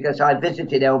this because I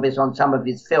visited Elvis on some of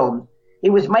his films, he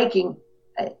was making,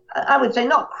 I would say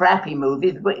not crappy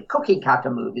movies, but cookie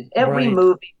cutter movies. Every right.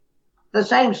 movie, the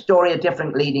same story, a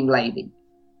different leading lady.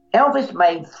 Elvis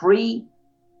made 3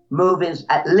 movies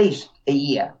at least a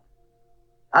year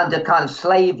under kind of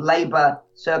slave labor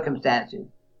circumstances.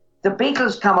 The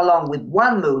Beatles come along with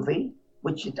 1 movie,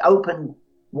 which it opened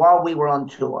while we were on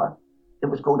tour. It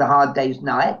was called A Hard Day's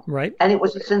Night. Right. And it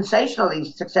was a sensationally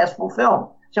successful film.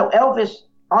 So Elvis,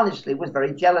 honestly, was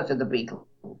very jealous of the Beatles.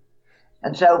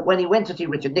 And so when he went to see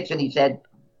Richard Nixon, he said,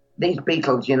 these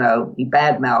Beatles, he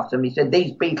badmouthed them. He said,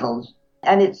 these Beatles,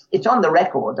 and it's on the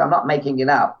record, I'm not making it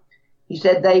up. He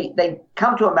said, they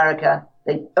come to America,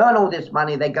 they earn all this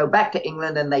money, they go back to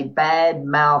England, and they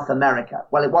badmouth America.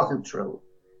 Well, it wasn't true.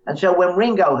 And so when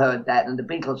Ringo heard that and the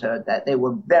Beatles heard that, they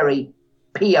were very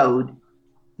PO'd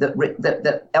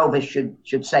that Elvis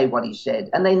should say what he said.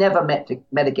 And they never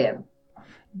met again.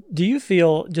 Do you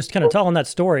feel, just kind of telling that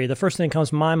story, the first thing that comes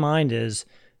to my mind is,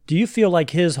 do you feel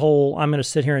like his whole, I'm going to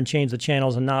sit here and change the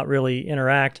channels and not really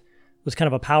interact, was kind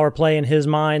of a power play in his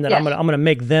mind that Yes. I'm gonna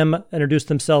make them introduce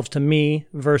themselves to me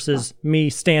versus me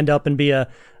stand up and be a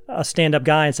stand-up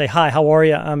guy and say, "Hi, how are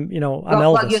you? I'm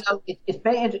Elvis." Well, it's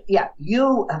very interesting. Yeah,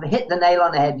 you have hit the nail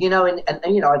on the head.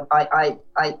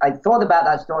 I thought about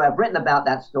that story. I've written about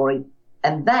that story,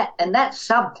 and that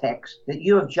subtext that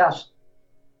you have just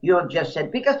said,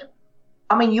 because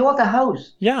I mean, you're the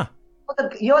host. Yeah.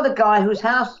 You're the guy whose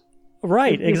house.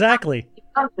 Right. Exactly.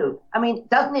 Come to. I mean,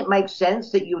 doesn't it make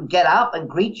sense that you would get up and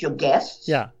greet your guests?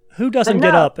 Yeah. Who doesn't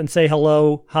get up and say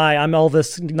hello? Hi, I'm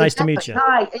Elvis. Nice to meet you.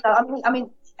 Hi. I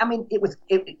mean,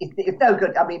 it's no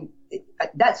good. I mean,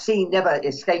 that scene never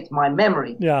escapes my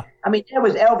memory. Yeah. I mean, there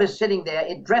was Elvis sitting there,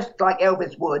 dressed like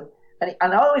Elvis would, and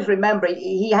I always remember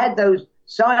he had those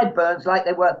sideburns like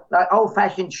they were like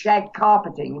old-fashioned shag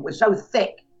carpeting. It was so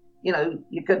thick,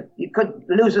 you could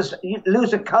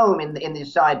lose a comb in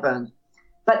these sideburns.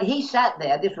 But he sat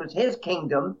there. This was his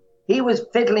kingdom. He was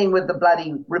fiddling with the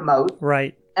bloody remote.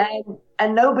 Right.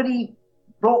 And nobody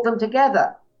brought them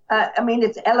together. I mean,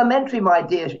 it's elementary, my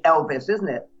dear Elvis, isn't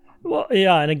it? Well,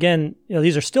 yeah, and again,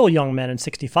 these are still young men in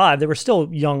 '65. They were still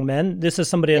young men. This is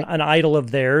somebody, an idol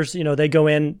of theirs. They go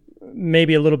in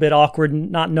maybe a little bit awkward,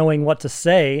 not knowing what to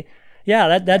say.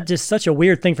 Yeah, that's just such a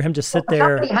weird thing for him to sit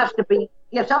there. Somebody has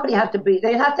to be.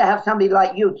 They have to have somebody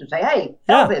like you to say, "Hey,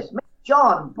 Elvis,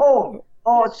 John, Paul,"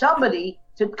 or somebody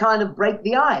to kind of break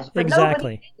the ice. But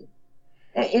exactly.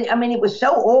 I mean, it was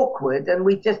so awkward, and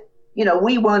we just.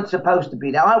 We weren't supposed to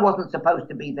be there. I wasn't supposed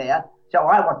to be there. So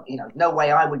I was, no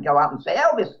way I would go up and say,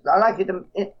 "Elvis, I'd like you to,"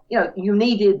 you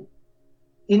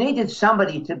needed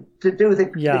somebody to do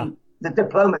the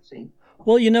diplomacy.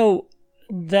 Well,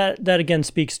 that again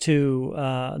speaks to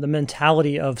the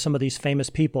mentality of some of these famous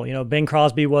people. Bing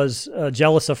Crosby was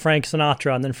jealous of Frank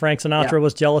Sinatra, and then Frank Sinatra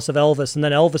was jealous of Elvis, and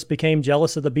then Elvis became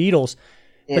jealous of the Beatles.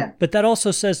 Yeah. But that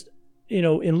also says,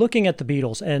 in looking at the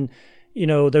Beatles and,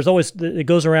 there's always, it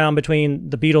goes around between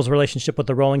the Beatles' relationship with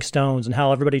the Rolling Stones and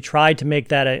how everybody tried to make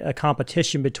that a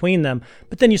competition between them.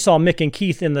 But then you saw Mick and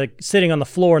Keith sitting on the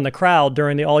floor in the crowd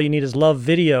during the All You Need Is Love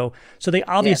video. So they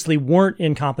obviously weren't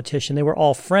in competition. They were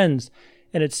all friends.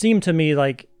 And it seemed to me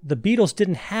like the Beatles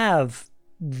didn't have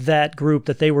that group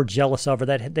that they were jealous of or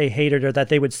that they hated or that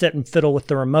they would sit and fiddle with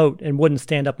the remote and wouldn't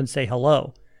stand up and say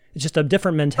hello. It's just a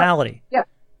different mentality. Yeah.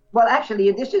 Well, actually,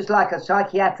 this is like a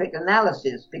psychiatric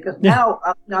analysis because now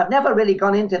I've never really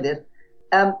gone into this,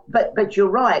 but you're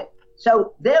right.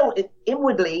 So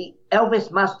inwardly,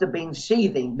 Elvis must have been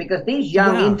seething because these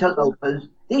young interlopers,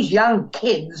 these young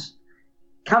kids,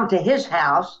 come to his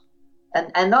house,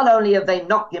 and not only have they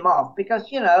knocked him off because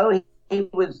he was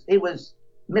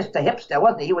Mr. Hipster,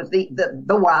 wasn't he? He was the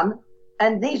one,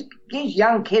 and these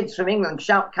young kids from England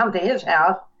come to his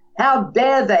house. How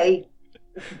dare they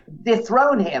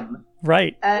dethrone him?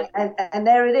 Right. And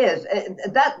there it is.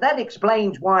 That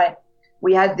explains why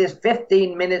we had this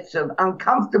 15 minutes of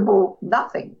uncomfortable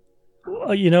nothing.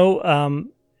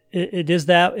 It is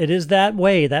that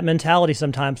way, that mentality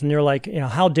sometimes when you're like,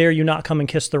 how dare you not come and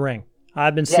kiss the ring?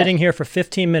 I've been sitting here for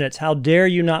 15 minutes. How dare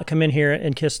you not come in here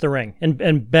and kiss the ring and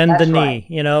bend the knee,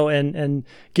 and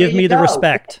give me the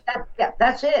respect.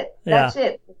 That's it. That's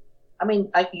it. I mean,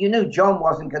 you knew John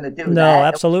wasn't going to do that. No,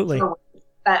 absolutely.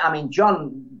 I mean,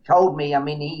 John told me. I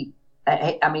mean,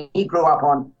 he grew up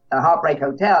on Heartbreak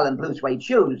Hotel and Blue Suede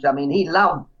Shoes. I mean, he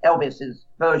loved Elvis's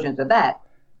versions of that.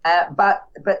 But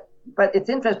it's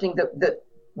interesting that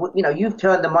you've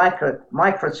turned the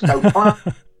microscope on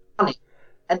it,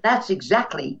 and that's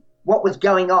exactly what was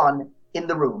going on in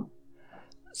the room.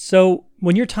 So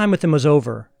when your time with him was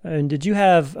over, and did you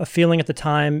have a feeling at the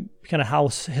time kind of how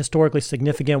historically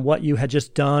significant what you had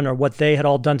just done or what they had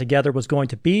all done together was going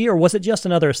to be, or was it just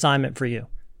another assignment for you?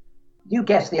 You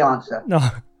guessed the answer. No,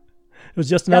 it was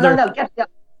just another... No.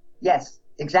 Yes,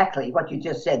 exactly what you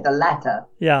just said, the latter.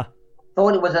 Yeah.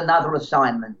 Thought it was another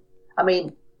assignment. I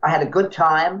mean, I had a good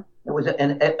time. It was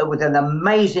an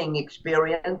amazing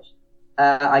experience.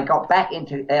 I got back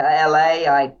into LA.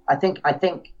 I think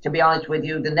to be honest with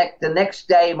you, the next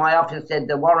day my office said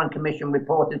the Warren Commission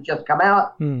report has just come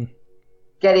out.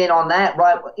 Get in on that,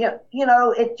 right?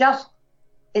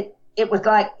 It was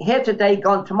like here today,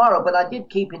 gone tomorrow. But I did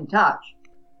keep in touch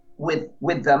with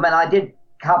them, and I did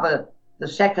cover the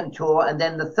second tour and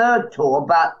then the third tour.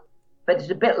 But it's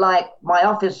a bit like my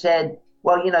office said,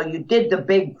 well, you did the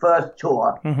big first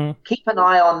tour. Mm-hmm. Keep an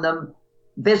eye on them.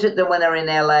 Visit them when they're in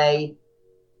LA.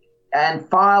 And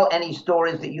file any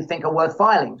stories that you think are worth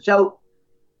filing. So,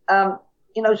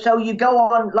 so you go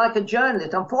on like a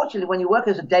journalist. Unfortunately, when you work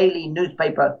as a daily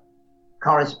newspaper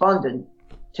correspondent,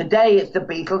 today it's the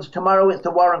Beatles, tomorrow it's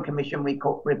the Warren Commission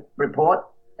report,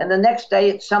 and the next day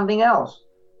it's something else.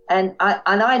 And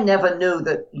I never knew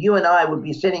that you and I would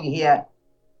be sitting here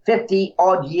 50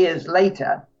 odd years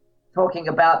later talking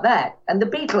about that. And the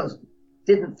Beatles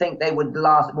didn't think they would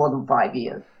last more than 5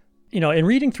 years. In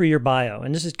reading through your bio,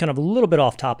 and this is kind of a little bit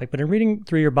off topic, but in reading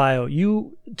through your bio,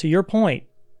 you, to your point,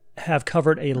 have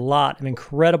covered a lot of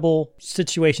incredible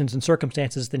situations and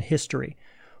circumstances in history.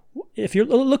 If you're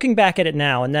looking back at it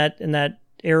now, in that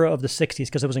era of the 60s,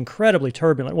 because it was incredibly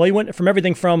turbulent. Well, you went from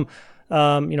everything from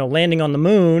landing on the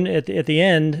moon at the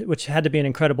end, which had to be an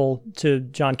incredible, to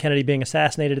John Kennedy being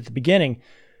assassinated at the beginning.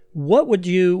 Where would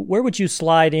you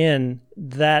slide in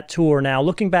that tour now,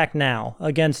 looking back now,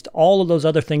 against all of those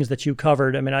other things that you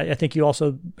covered? I mean, I think you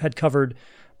also had covered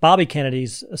Bobby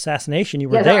Kennedy's assassination. You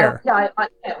were there.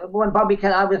 When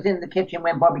I was in the kitchen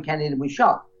when Bobby Kennedy was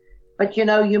shot. But,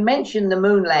 you mentioned the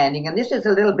moon landing, and this is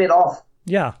a little bit off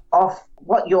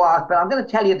what you asked, but I'm going to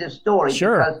tell you this story.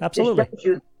 Sure, because absolutely.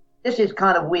 This is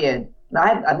kind of weird. Now,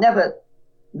 I've never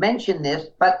mentioned this,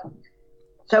 but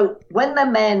so when the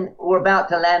men were about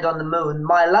to land on the moon,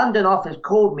 my London office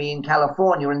called me in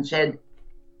California and said,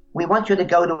 "We want you to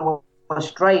go to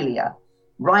Australia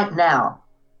right now."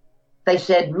 They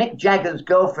said Mick Jagger's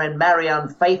girlfriend, Marianne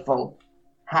Faithfull,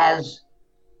 has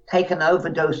taken an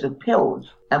overdose of pills,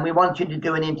 and we want you to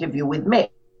do an interview with Mick.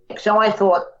 So I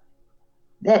thought,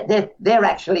 they're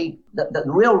actually, the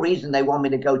real reason they want me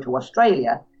to go to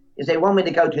Australia is they want me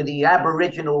to go to the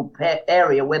Aboriginal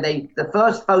area where the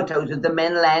first photos of the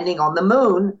men landing on the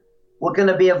moon were going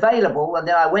to be available. And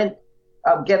then I went,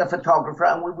 get a photographer,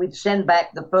 and we'd send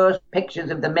back the first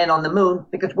pictures of the men on the moon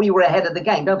because we were ahead of the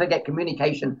game. Don't forget,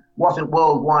 communication wasn't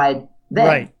worldwide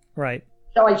then. Right.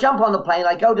 So I jump on the plane,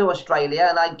 I go to Australia,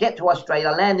 and I get to Australia,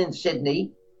 I land in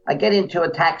Sydney, I get into a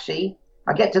taxi,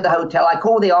 I get to the hotel, I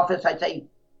call the office, I say,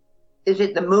 "Is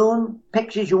it the moon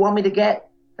pictures you want me to get?"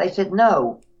 They said,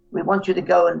 "No, we want you to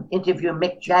go and interview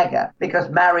Mick Jagger because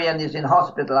Marion is in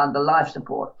hospital under life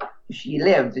support. She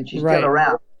lives and she's still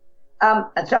around."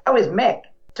 And so is Mick.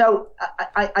 So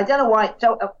I don't know why.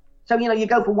 So you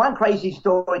go from one crazy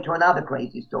story to another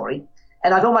crazy story.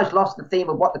 And I've almost lost the theme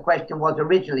of what the question was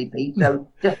originally, Pete. So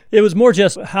it was more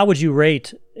just, how would you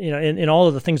rate, in all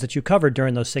of the things that you covered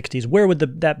during those 60s, where would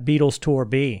that Beatles tour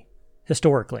be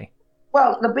historically?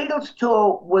 Well, the Beatles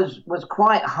tour was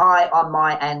quite high on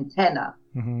my antenna.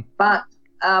 Mm-hmm. But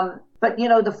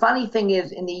the funny thing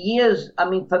is, in the years,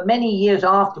 for many years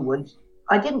afterwards,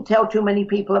 I didn't tell too many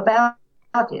people about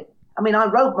it. I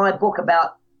wrote my book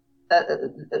about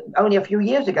only a few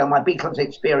years ago, my Beatles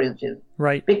experiences.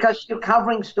 Right. Because you're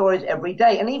covering stories every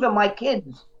day. And even my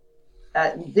kids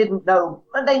didn't know.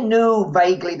 They knew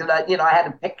vaguely that I had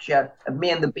a picture of me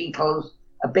and the Beatles,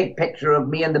 a big picture of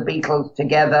me and the Beatles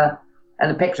together, and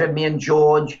a picture of me and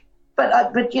George.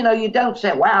 But you don't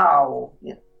say, wow.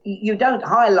 You don't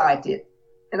highlight it.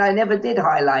 And I never did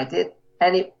highlight it.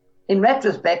 And in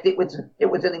retrospect, it was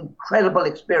an incredible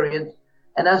experience.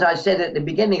 And as I said at the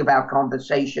beginning of our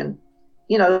conversation,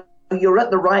 you're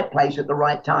at the right place at the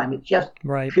right time. It's just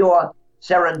pure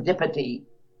serendipity.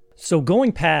 So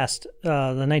going past the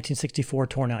 1964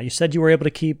 tour now, you said you were able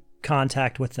to keep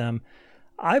contact with them.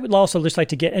 I would also just like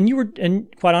to get, and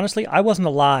quite honestly, I wasn't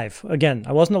alive. Again,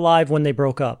 I wasn't alive when they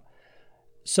broke up.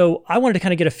 So I wanted to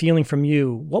kind of get a feeling from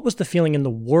you. What was the feeling in the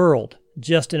world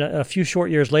just in a few short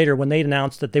years later when they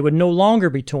announced that they would no longer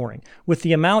be touring? With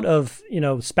the amount of,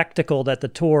 spectacle that the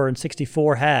tour in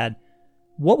 64 had,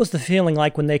 what was the feeling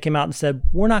like when they came out and said,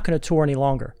 "We're not going to tour any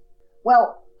longer"?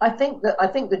 Well, I think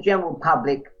the general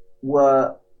public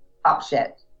were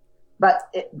upset. But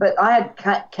I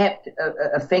had kept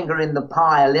a finger in the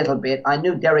pie a little bit. I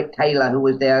knew Derek Taylor,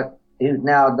 who's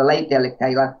now the late Derek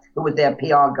Taylor, who was their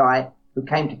PR guy, who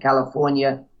came to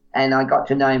California, and I got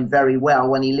to know him very well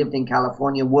when he lived in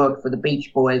California, worked for the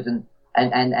Beach Boys and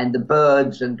the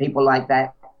Byrds and people like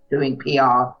that doing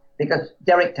PR, because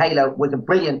Derek Taylor was a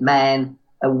brilliant man,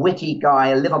 a witty guy,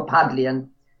 a Liverpudlian,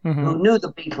 who knew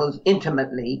the Beatles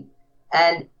intimately.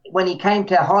 And when he came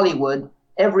to Hollywood,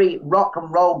 every rock and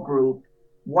roll group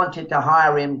wanted to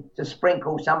hire him to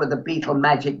sprinkle some of the Beatle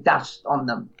magic dust on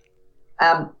them.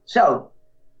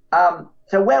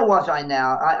 So where was I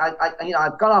now?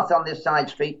 I've gone off on this side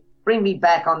street. Bring me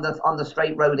back on the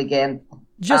straight road again.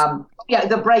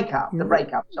 The breakup.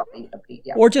 Sorry, Pete.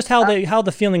 Yeah. Or just how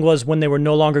the feeling was when they were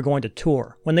no longer going to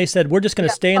tour. When they said, "We're just going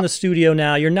to stay in the studio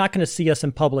now. You're not going to see us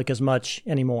in public as much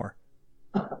anymore."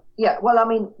 Yeah.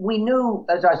 Well, we knew,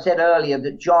 as I said earlier,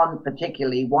 that John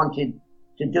particularly wanted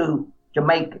to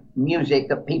make music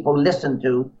that people listened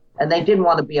to, and they didn't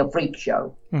want to be a freak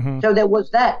show. Mm-hmm. So there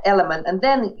was that element, and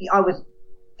then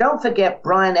don't forget,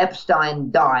 Brian Epstein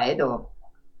died of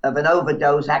an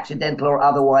overdose, accidental or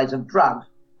otherwise, of drugs.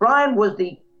 Brian was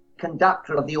the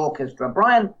conductor of the orchestra.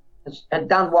 Brian had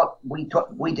done what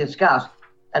we discussed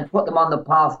and put them on the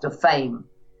path to fame.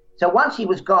 So once he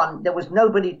was gone, there was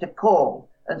nobody to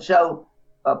call. And so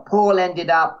Paul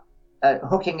ended up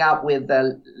hooking up with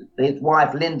his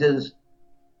wife Linda's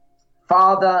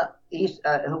father,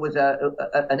 who was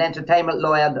an entertainment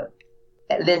lawyer,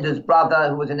 Linda's brother,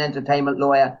 who was an entertainment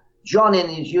lawyer. John, in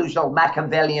his usual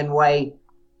Machiavellian way,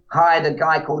 hired a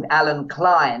guy called Alan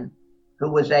Klein, who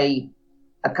was a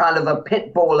kind of a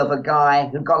pit bull of a guy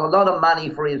who got a lot of money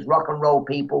for his rock and roll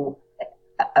people,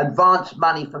 advanced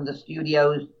money from the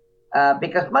studios,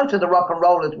 because most of the rock and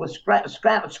rollers were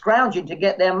scrounging to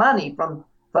get their money from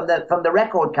the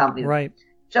record companies. Right.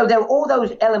 So there were all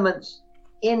those elements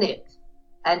in it.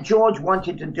 And George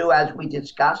wanted to do, as we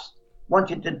discussed,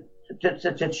 wanted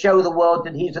to show the world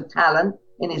that he's a talent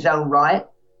in his own right.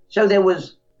 So there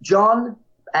was John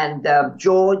and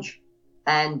George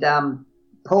and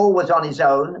Paul was on his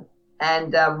own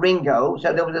and Ringo.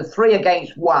 So there was a 3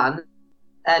 against 1.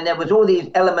 And there was all these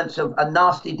elements of a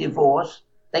nasty divorce.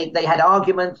 They had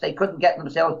arguments. They couldn't get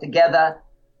themselves together.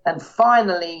 And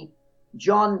finally,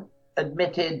 John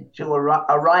admitted to a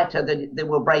writer that they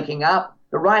were breaking up.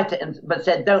 The writer but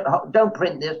said, don't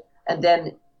print this. And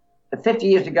then 50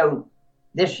 years ago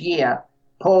this year,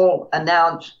 Paul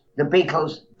announced the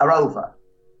Beatles are over.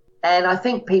 And I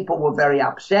think people were very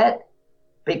upset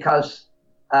because,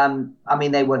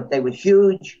 they were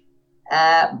huge,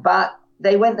 but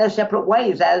they went their separate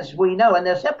ways, as we know. And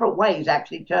their separate ways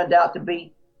actually turned out to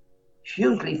be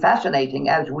hugely fascinating,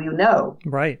 as we know.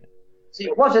 Right. See,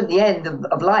 it wasn't the end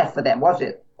of life for them, was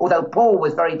it? Although Paul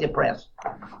was very depressed.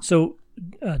 So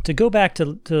to go back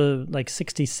to like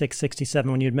 66, 67,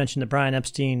 when you had mentioned that Brian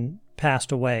Epstein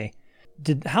passed away,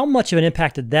 how much of an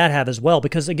impact did that have as well?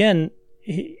 Because again,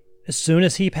 as soon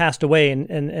as he passed away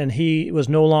and he was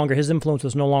no longer, his influence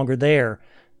was no longer there,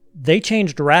 they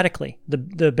changed radically.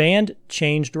 The band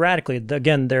changed radically.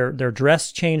 Again, their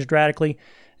dress changed radically.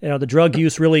 The drug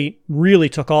use really, really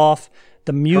took off.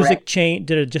 The music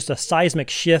did just a seismic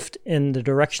shift in the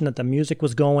direction that the music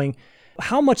was going.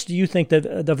 How much do you think that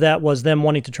of that was them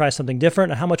wanting to try something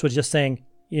different, and how much was just saying,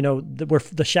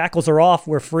 the shackles are off,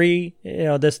 we're free,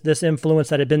 this influence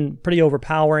that had been pretty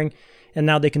overpowering, and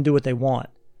now they can do what they want?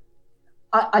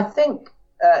 I think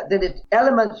that it's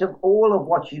elements of all of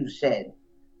what you said,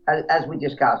 as we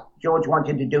discussed. George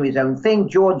wanted to do his own thing.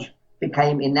 George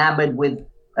became enamored with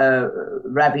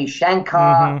Ravi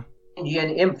Shankar, Indian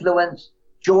influence.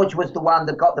 George was the one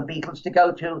that got the Beatles to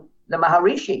go to the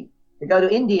Maharishi, to go to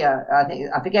India.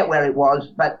 I forget where it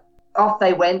was, but off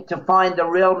they went to find the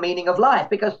real meaning of life,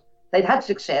 because they'd had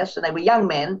success and they were young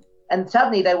men, and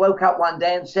suddenly they woke up one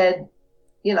day and said,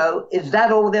 is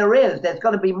that all there is? There's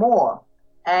got to be more.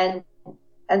 And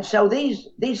so these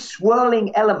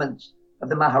swirling elements of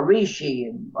the Maharishi,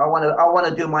 and I want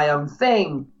to do my own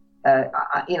thing.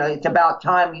 It's about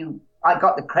time I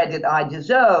got the credit I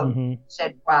deserve,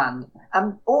 said one.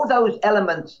 All those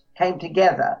elements came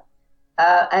together.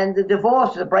 And the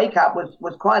divorce, the breakup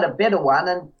was quite a bitter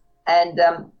one. And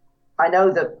I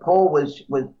know that Paul was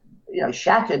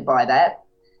shattered by that.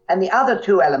 And the other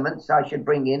 2 elements I should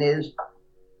bring in is,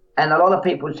 and a lot of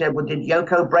people said, well, did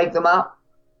Yoko break them up?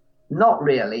 Not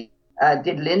really.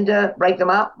 Did Linda break them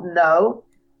up? No.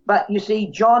 But you see,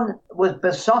 John was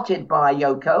besotted by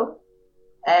Yoko,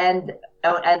 and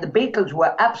the Beatles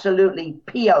were absolutely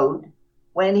PO'd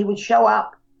when he would show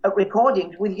up at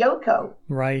recordings with Yoko.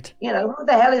 Right. Who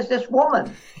the hell is this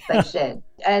woman? They said.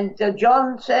 And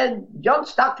John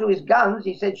stuck to his guns.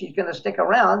 He said she's going to stick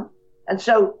around. And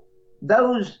so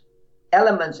those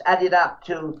elements added up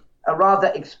to a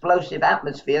rather explosive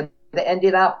atmosphere that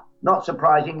ended up, not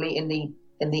surprisingly, in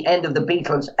the end of the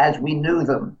Beatles as we knew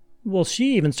them. Well,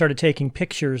 she even started taking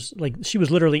pictures, like she was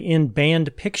literally in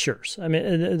band pictures. I mean,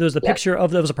 there was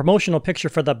there was a promotional picture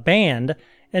for the band,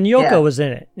 and Yoko was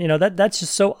in it. That's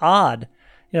just so odd.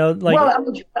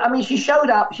 Well, she showed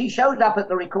up. She showed up at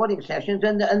the recording sessions,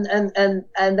 and the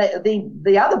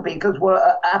other Beatles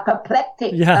were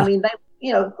apoplectic. Yeah. I mean,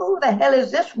 who the hell is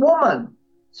this woman?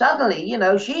 Suddenly,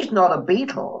 she's not a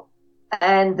Beatle,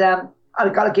 and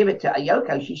I've got to give it to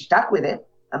Yoko. She stuck with it.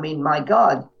 I mean, my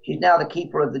God, she's now the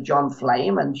keeper of the John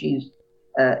Flame, and she's,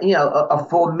 a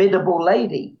formidable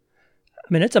lady.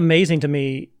 I mean, it's amazing to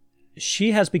me.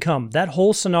 That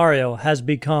whole scenario has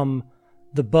become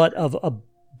the butt of a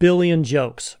billion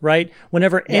jokes, right?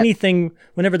 Whenever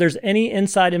there's any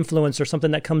inside influence or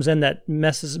something that comes in that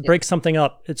breaks something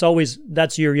up, it's always,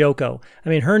 that's your Yoko. I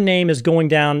mean, her name is going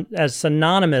down as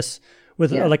synonymous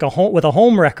with with a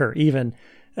home wrecker even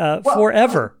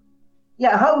forever.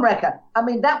 Yeah, homewrecker. I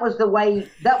mean, that was the way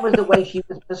she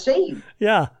was perceived.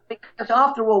 Yeah. Because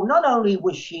after all, not only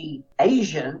was she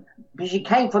Asian, but she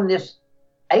came from this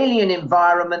alien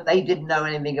environment they didn't know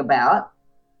anything about,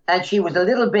 and she was a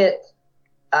little bit,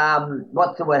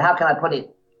 what's the word? How can I put it?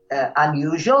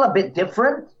 Unusual, a bit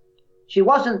different. She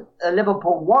wasn't a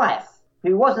Liverpool wife.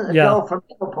 She wasn't a girl from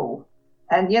Liverpool,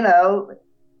 and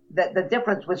the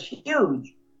difference was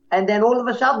huge. And then all of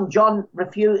a sudden, John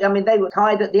refused. I mean, they were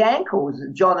tied at the ankles,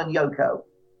 John and Yoko.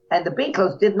 And the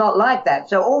Beatles did not like that.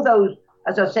 So all those,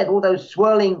 as I said, all those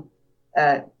swirling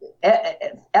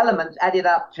elements added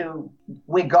up to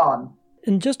 "We're Gone."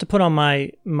 And just to put on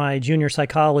my junior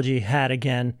psychology hat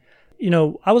again,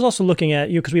 I was also looking at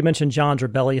you because we mentioned John's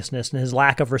rebelliousness and his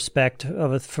lack of respect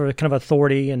for kind of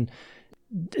authority. And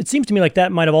it seems to me like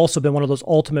that might have also been one of those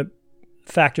ultimate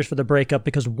factors for the breakup,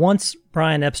 because once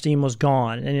Brian Epstein was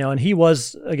gone, and he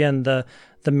was again the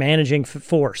managing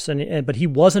force, but he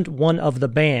wasn't one of the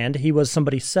band. He was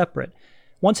somebody separate.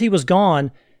 Once he was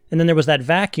gone, and then there was that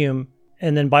vacuum,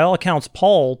 and then by all accounts,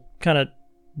 Paul kind of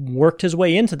worked his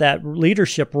way into that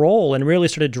leadership role and really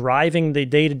started driving the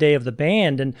day-to-day of the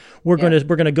band. And we're going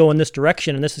to go in this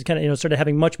direction. And this is kind of, started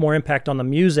having much more impact on the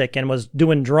music, and was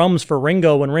doing drums for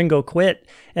Ringo when Ringo quit,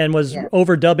 and was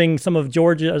overdubbing some of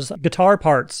George's guitar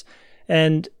parts.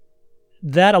 And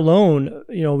that alone,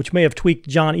 which may have tweaked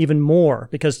John even more,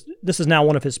 because this is now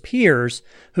one of his peers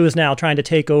who is now trying to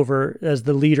take over as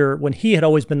the leader when he had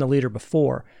always been the leader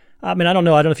before. I mean, I don't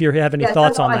know if you have any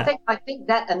thoughts on that. I think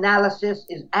that analysis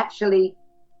is actually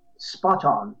spot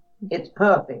on. It's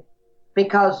perfect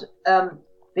because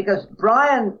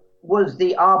Brian was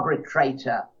the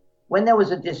arbitrator. When there was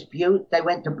a dispute, they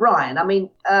went to Brian. I mean,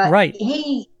 right.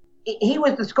 He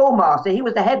was the schoolmaster. He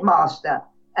was the headmaster.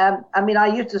 I mean,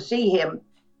 I used to see him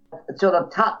sort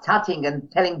of tutting and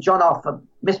telling John off for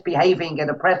misbehaving at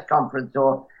a press conference,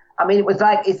 I mean,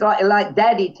 it's like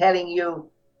Daddy telling you,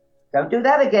 "Don't do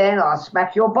that again, I'll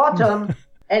smack your bottom."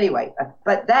 Anyway,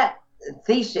 but that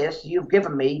thesis you've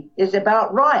given me is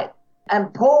about right.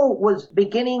 And Paul was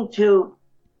beginning to,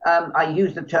 I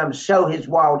use the term sow his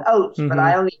wild oats, but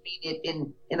I only mean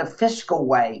it in a fiscal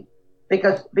way.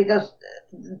 Because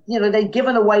they'd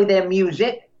given away their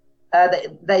music.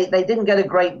 They didn't get a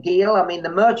great deal. I mean, the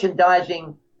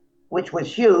merchandising, which was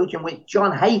huge and which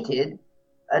John hated,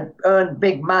 earned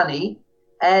big money.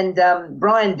 And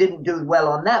Brian didn't do well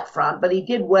on that front, but he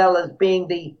did well as being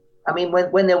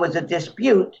when there was a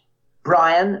dispute,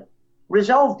 Brian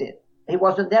resolved it. He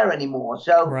wasn't there anymore.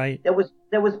 So right. there was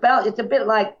it's a bit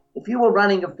like if you were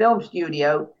running a film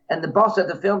studio and the boss of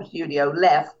the film studio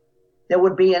left, there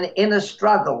would be an inner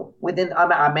struggle within,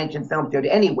 I mentioned film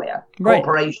studio, anywhere, right.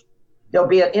 Corporation. There'll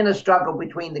be an inner struggle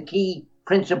between the key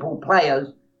principal players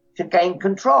to gain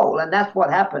control. And that's what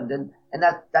happened. And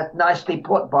that's nicely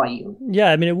put by you.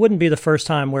 Yeah, I mean, it wouldn't be the first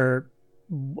time where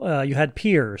you had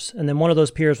peers, and then one of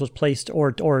those peers was placed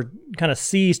or kind of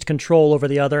seized control over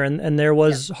the other, and there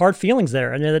was hard feelings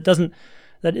there. And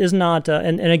that is not,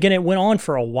 and again, it went on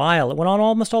for a while. It went on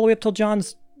almost all the way up till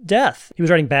John's death. He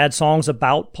was writing bad songs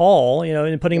about Paul,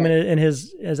 and putting him in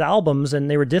his albums, and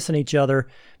they were dissing each other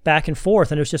back and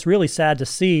forth. And it was just really sad to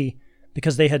see,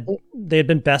 because they had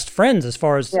been best friends as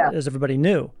far as everybody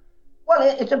knew.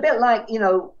 Well, it's a bit like,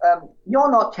 you're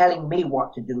not telling me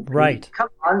what to do. Please. Right. Come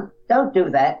on, don't do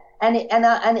that. And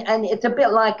it's a bit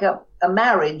like a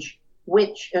marriage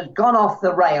which has gone off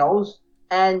the rails,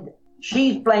 and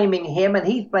she's blaming him and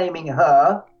he's blaming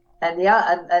her,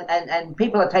 and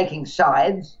people are taking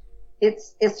sides.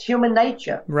 It's human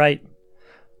nature. Right.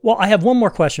 Well, I have one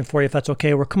more question for you, if that's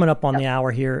okay. We're coming up on the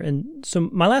hour here. And so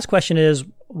my last question is,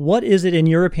 what is it, in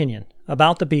your opinion,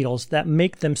 about the Beatles that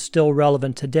make them still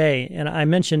relevant today? And I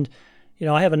mentioned,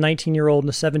 I have a 19-year-old and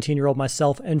a 17-year-old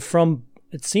myself, and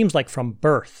it seems like from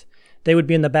birth, they would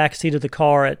be in the back seat of the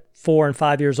car at 4 and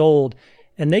 5 years old,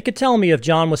 and they could tell me if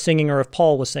John was singing or if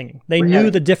Paul was singing. They knew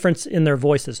the difference in their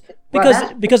voices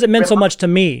because it meant so much to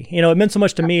me. It meant so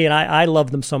much to me, and I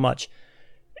loved them so much.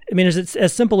 I mean, is it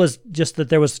as simple as just that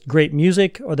there was great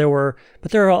music, but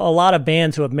there are a lot of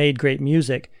bands who have made great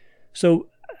music. So,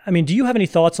 I mean, do you have any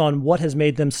thoughts on what has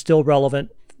made them still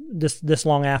relevant this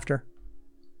long after?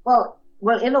 Well,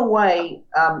 in a way,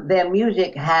 their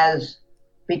music has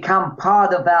become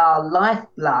part of our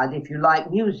lifeblood, if you like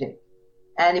music,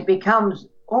 and it becomes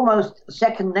almost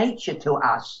second nature to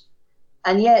us.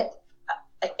 And yet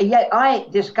I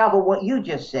discover what you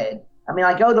just said. I mean,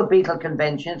 I go to Beatle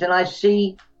conventions and I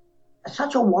see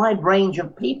such a wide range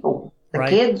of people, the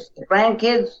kids, the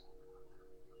grandkids,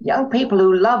 young people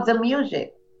who love the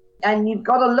music. And you've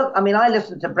got to look, I mean, I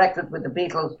listened to Breakfast with the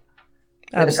Beatles.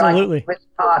 Absolutely. Chris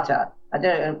Carter. I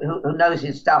don't know who knows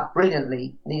his stuff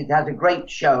brilliantly, and he has a great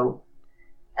show.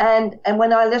 And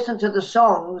when I listen to the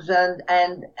songs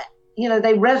and you know,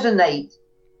 they resonate,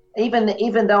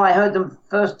 even though I heard them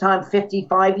first time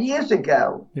 55 years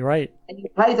ago. You're right. And you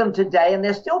play them today, and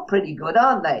they're still pretty good,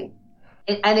 aren't they?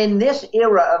 And in this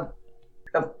era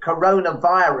of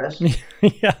coronavirus,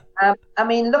 yeah. I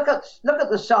mean, look at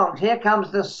the songs. Here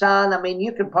Comes the Sun. I mean,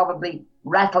 you could probably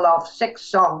rattle off 6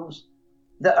 songs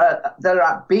that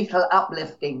are Beatle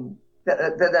uplifting,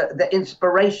 the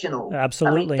inspirational.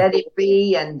 Absolutely. I mean, Let It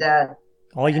Be and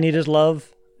All You Need Is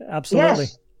Love. Absolutely.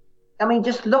 Yes. I mean,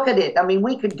 just look at it. I mean,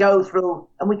 we could go through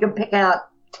and we can pick out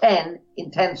 10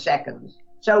 in 10 seconds.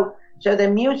 So the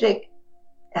music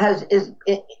is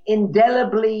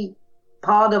indelibly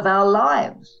part of our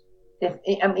lives.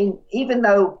 I mean, even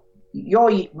though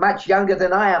you're much younger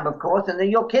than I am, of course, and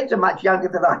then your kids are much younger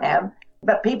than I am,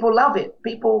 but people love it.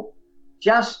 People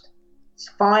just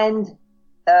find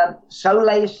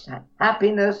solace,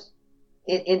 happiness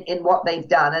in what they've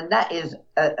done, and that is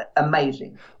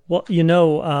amazing. Well, you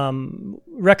know,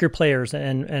 record players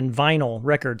and vinyl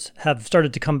records have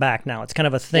started to come back now. It's kind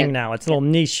of a thing now. It's a little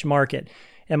niche market.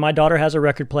 And my daughter has a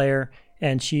record player,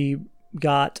 and she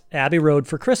got Abbey Road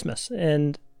for Christmas.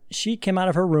 And she came out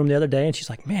of her room the other day, and she's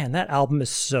like, "Man, that album is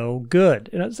so good."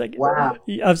 And I was like, "Wow!"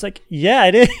 I was like, "Yeah,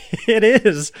 it is. It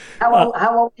is."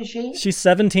 How old is she? She's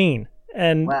 17.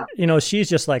 And, wow. You know, she's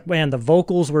just like, man, the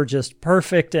vocals were just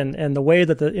perfect. And the way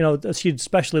that you know, she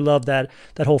especially loved that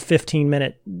whole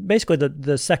 15-minute, basically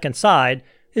the second side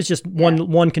is just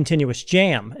one continuous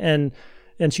jam. And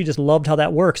she just loved how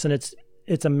that works. And it's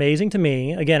amazing to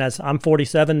me, again, as I'm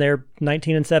 47, they're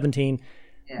 19 and 17,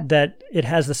 that it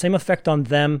has the same effect on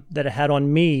them that it had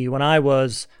on me when I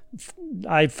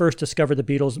first discovered the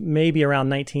Beatles maybe around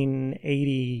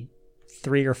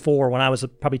 1983 or 4, when I was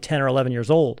probably 10 or 11 years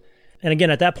old. And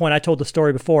again, at that point, I told the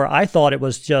story before, I thought it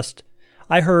was just,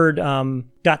 I heard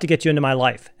Got to Get You Into My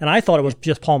Life, and I thought it was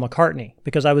just Paul McCartney,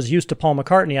 because I was used to Paul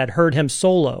McCartney. I'd heard him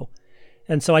solo,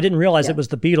 and so I didn't realize it was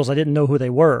the Beatles. I didn't know who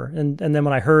they were. And then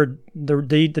when I heard the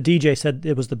DJ said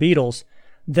it was the Beatles,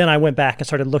 then I went back and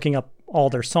started looking up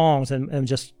all their songs and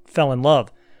just fell in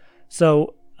love.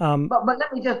 So, but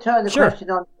let me just turn the question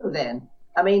on you then.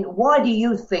 I mean, why do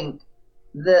you think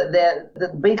the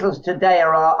Beatles today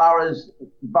are as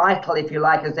vital, if you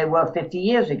like, as they were 50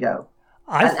 years ago?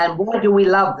 And why do we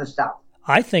love the stuff?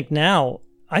 I think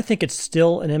it's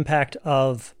still an impact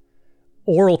of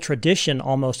oral tradition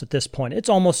almost at this point. It's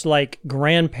almost like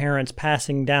grandparents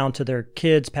passing down to their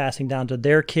kids, passing down to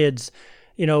their kids.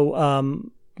 You know,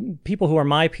 people who are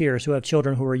my peers who have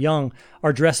children who are young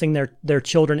are dressing their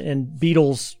children in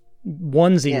Beatles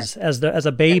onesies as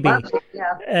a baby.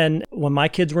 And when my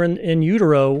kids were in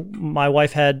utero, my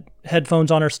wife had headphones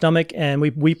on her stomach, and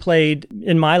we played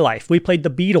In My Life. We played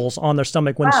the Beatles on their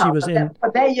stomach when she was in.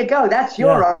 But there you go. That's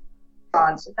your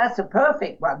answer. That's a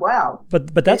perfect one. Wow.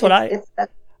 But that's what I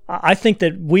think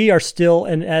that we are still,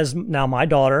 and as now my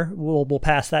daughter will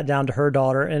pass that down to her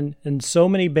daughter, and so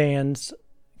many bands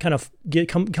kind of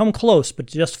come close, but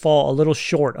just fall a little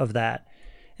short of that.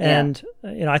 And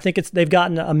you know, I think they've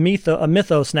gotten a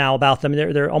mythos now about them.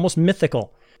 They're almost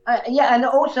mythical. And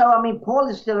also, I mean, Paul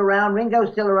is still around,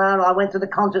 Ringo's still around. I went to the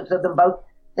concerts of them both.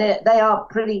 They are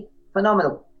pretty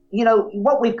phenomenal. You know,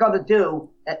 what we've got to do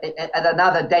at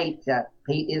another date,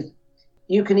 Pete, is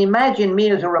you can imagine me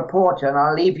as a reporter, and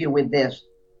I'll leave you with this.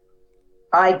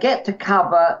 I get to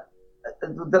cover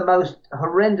the most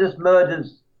horrendous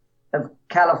murders of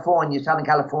California, Southern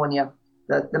California,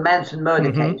 the Manson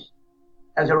murder case,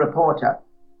 as a reporter.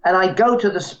 And I go to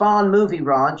the Spahn movie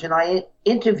ranch and I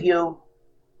interview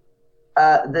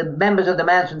the members of the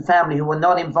Manson family who were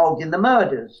not involved in the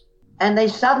murders. And they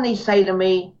suddenly say to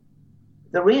me,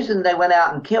 the reason they went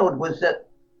out and killed was that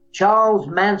Charles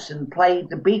Manson played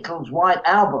the Beatles' White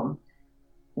Album,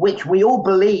 which we all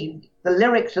believed the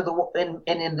lyrics of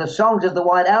in the songs of the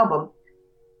White Album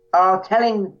are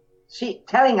telling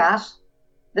us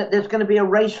that there's going to be a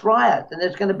race riot and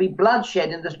there's going to be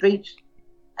bloodshed in the streets.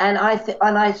 And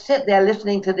I sit there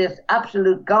listening to this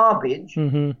absolute garbage,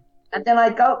 and then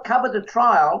I go cover the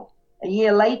trial a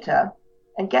year later,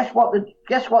 and guess what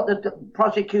the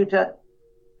prosecutor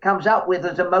comes up with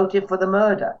as a motive for the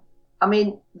murder? I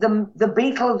mean, the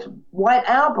Beatles' White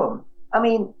Album. I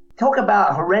mean, talk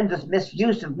about horrendous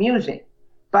misuse of music,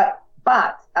 but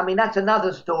I mean, that's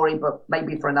another story, but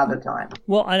maybe for another time.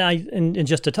 Well, and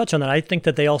just to touch on that, I think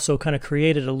that they also kind of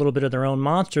created a little bit of their own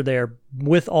monster there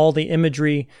with all the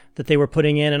imagery that they were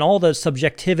putting in and all the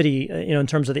subjectivity, you know, in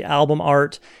terms of the album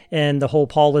art and the whole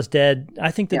Paul is dead.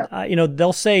 I think that, you know,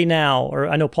 they'll say now, or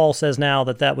I know Paul says now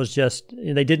that was just,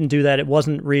 they didn't do that. It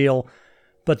wasn't real.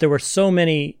 but there were so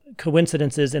many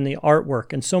coincidences in the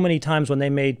artwork and so many times when they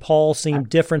made Paul seem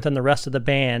different than the rest of the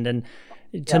band, and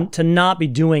to not be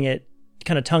doing it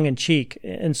kind of tongue in cheek.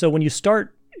 And so when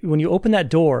you open that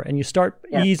door and you start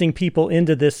easing people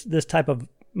into this type of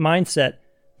mindset,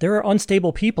 there are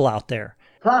unstable people out there.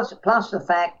 Plus the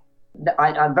fact that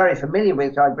I'm very familiar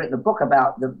with, so I've written a book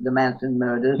about the Manson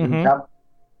murders and stuff,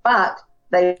 but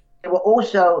they were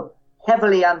also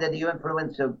heavily under the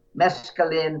influence of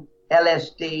mescaline,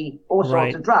 LSD, all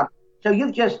sorts of drugs. So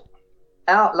you've just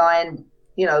outlined,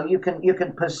 you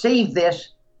can perceive this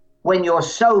when you're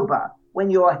sober, when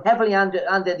you're heavily under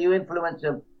the influence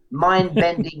of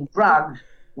mind-bending drugs.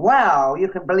 Wow, you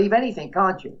can believe anything,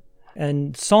 can't you?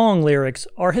 And song lyrics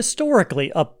are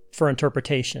historically up for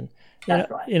interpretation.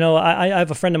 That's right. I have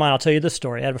a friend of mine, I'll tell you this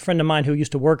story. I have a friend of mine who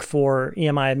used to work for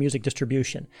EMI Music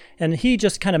Distribution, and he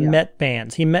just kind of met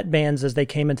bands. He met bands as they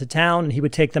came into town, and he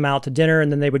would take them out to dinner,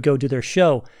 and then they would go do their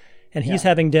show. And he's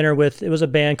having dinner with, it was a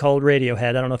band called Radiohead.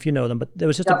 I don't know if you know them, but it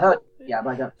was just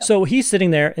So he's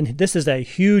sitting there, and this is a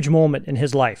huge moment in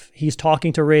his life. He's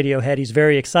talking to Radiohead. He's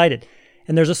very excited.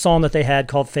 And there's a song that they had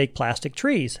called Fake Plastic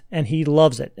Trees, and he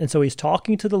loves it. And so he's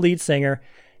talking to the lead singer,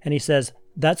 and he says,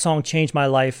 that song changed my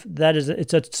life.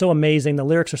 It's so amazing. The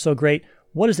lyrics are so great.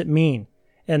 What does it mean?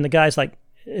 And the guy's like,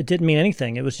 it didn't mean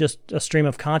anything. It was just a stream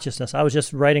of consciousness. I was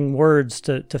just writing words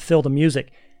to fill the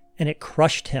music. And it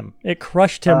crushed him. It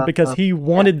crushed him because he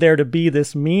wanted there to be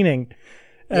this meaning.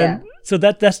 And so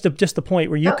that's just the point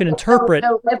where you can interpret.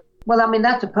 Well, I mean,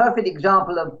 that's a perfect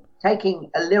example of taking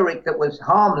a lyric that was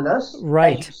harmless,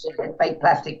 right? As you said, Fake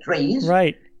Plastic Trees,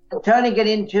 right? And turning it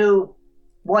into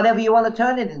whatever you want to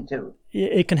turn it into.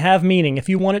 It can have meaning. If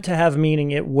you want it to have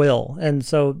meaning, it will. And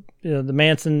so the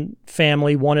Manson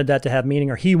family wanted that to have meaning,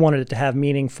 or he wanted it to have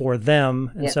meaning for them.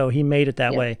 And so he made it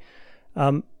that way.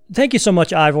 Thank you so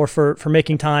much, Ivor, for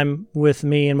making time with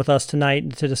me and with us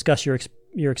tonight to discuss your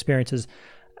experiences.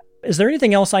 Is there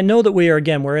anything else? I know that we're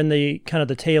in the kind of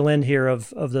the tail end here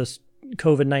of this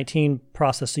COVID-19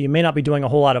 process, so you may not be doing a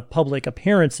whole lot of public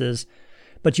appearances,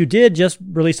 but you did just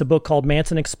release a book called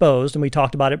Manson Exposed, and we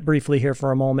talked about it briefly here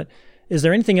for a moment. Is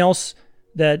there anything else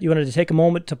that you wanted to take a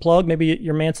moment to plug, maybe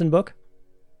your Manson book?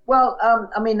 Well,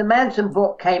 I mean, the Manson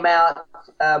book came out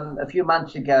a few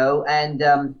months ago, and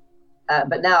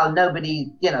but now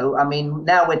nobody,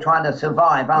 now we're trying to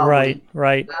survive, aren't we?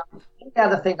 Right. The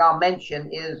other thing I'll mention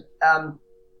is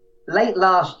late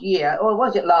last year, or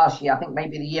was it last year? I think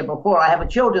maybe the year before, I have a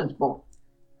children's book,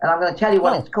 and I'm going to tell you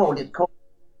what it's called. It's called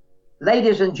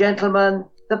Ladies and Gentlemen,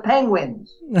 the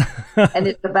Penguins. And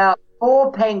it's about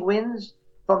 4 penguins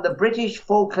from the British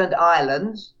Falkland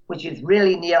Islands, which is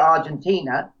really near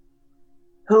Argentina,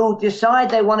 who decide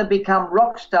they want to become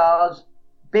rock stars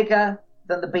bigger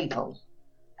than the Beatles.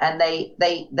 And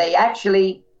they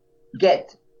actually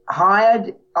get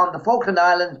hired on the Falkland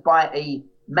Islands by a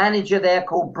manager there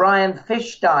called Brian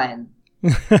Fishstein.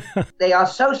 They are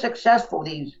so successful,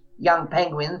 these young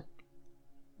penguins,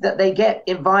 that they get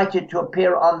invited to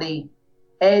appear on the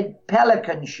Ed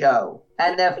Pelican show.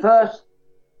 And their first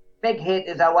big hit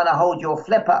is I Want to Hold Your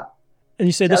Flipper. And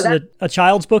you say this is a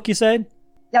child's book, you said?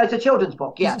 Yeah, it's a children's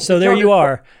book, yeah. So there you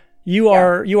are. Book. You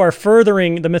are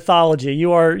furthering the mythology.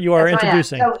 You are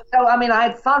introducing. So I mean, I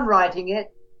had fun writing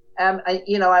it.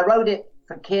 I wrote it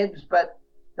for kids, but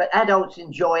adults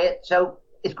enjoy it. So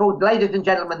it's called Ladies and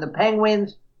Gentlemen, the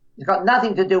Penguins. It's got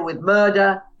nothing to do with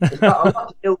murder. It's got a lot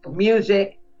to do with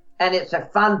music, and it's a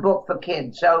fun book for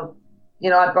kids. So,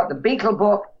 I've got the Beatle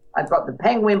book, I've got the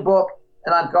Penguin book,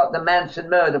 and I've got the Manson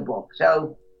murder book.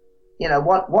 So,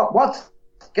 what's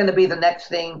going to be the next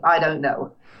thing? I don't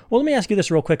know. Well, let me ask you this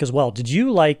real quick as well. Did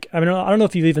you I don't know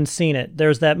if you've even seen it.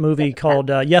 There's that movie called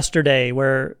Yesterday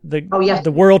where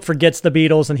the world forgets the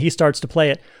Beatles and he starts to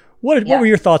play it. What were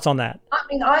your thoughts on that? I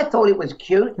mean, I thought it was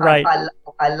cute. Right.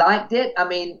 I liked it. I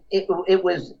mean, it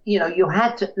was, you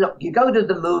had to, look, you go to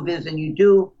the movies and you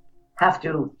do have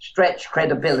to stretch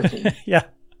credibility. Yeah.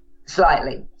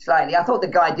 Slightly. I thought the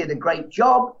guy did a great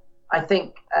job. I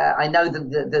think I know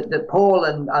that Paul,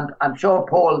 and I'm sure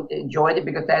Paul enjoyed it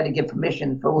because they had to give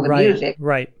permission for all the music.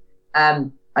 Right. I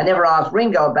never asked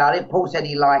Ringo about it. Paul said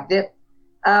he liked it.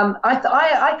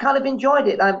 I kind of enjoyed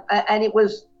it, and it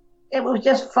was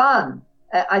just fun.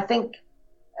 I think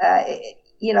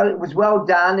it was well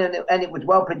done and it was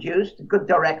well produced. A good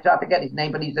director. I forget his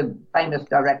name, but he's a famous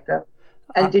director.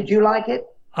 And did you like it?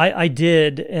 I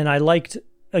did, and I liked.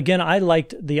 Again, I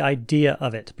liked the idea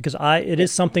of it because it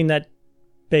is something that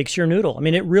bakes your noodle. I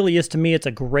mean, it really is, to me, it's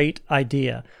a great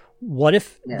idea. What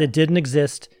if it didn't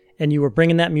exist and you were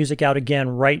bringing that music out again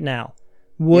right now?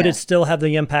 Would it still have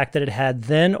the impact that it had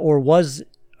then, or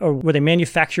or were they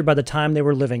manufactured by the time they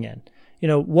were living in?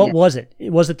 What was it?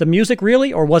 Was it the music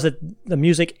really, or was it the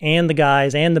music and the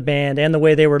guys and the band and the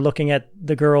way they were looking at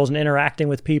the girls and interacting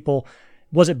with people?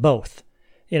 Was it both?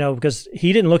 Because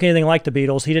he didn't look anything like the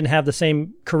Beatles. He didn't have the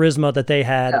same charisma that they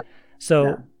had. Yeah.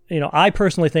 So, I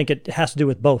personally think it has to do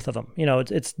with both of them.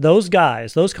 It's those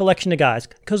guys, those collection of guys,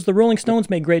 because the Rolling Stones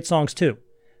made great songs too.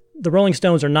 The Rolling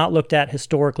Stones are not looked at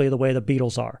historically the way the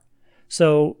Beatles are.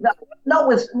 So not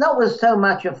with so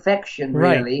much affection,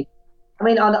 really. Right. I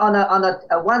mean, on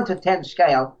a 1 to 10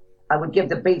 scale, I would give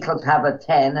the Beatles have a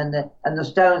 10, and the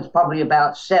Stones probably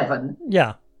about 7.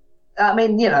 Yeah. I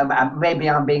mean, maybe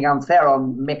I'm being unfair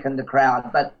on Mick and the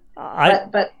crowd, but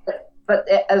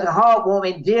as a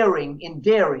heartwarming,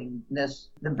 endearingness,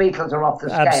 the Beatles are off the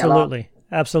scale.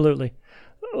 Absolutely.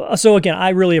 So again, I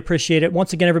really appreciate it.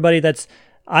 Once again, everybody, that's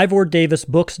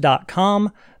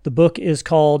IvorDavisBooks.com. The book is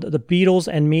called The Beatles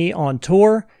and Me on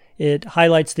Tour. It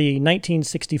highlights the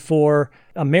 1964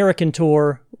 American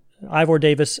tour. Ivor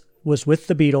Davis was with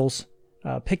the Beatles.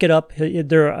 Pick it up.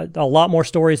 There are a lot more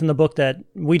stories in the book that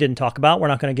we didn't talk about. We're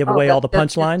not going to give away all the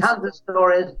punchlines. Tons of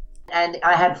stories, and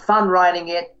I had fun writing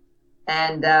it.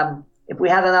 And if we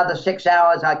had another 6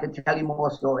 hours, I could tell you more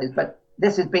stories. But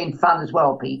this has been fun as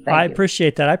well, Pete. Thank you. I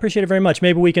appreciate that. I appreciate it very much.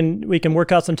 Maybe we can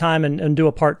work out some time and do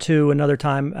a part 2 another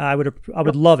time. I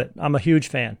would love it. I'm a huge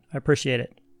fan. I appreciate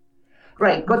it.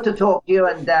 Great. Good to talk to you,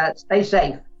 and stay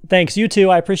safe. Thanks. You too.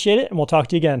 I appreciate it, and we'll talk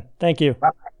to you again. Thank you. Bye.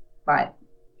 Bye.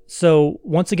 So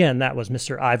once again, that was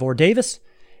Mr. Ivor Davis,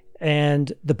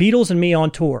 and The Beatles and Me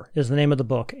on Tour is the name of the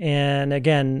book. And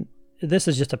again, this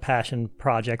is just a passion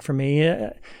project for me.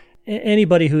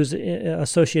 Anybody who's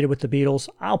associated with the Beatles,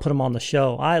 I'll put them on the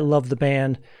show. I love the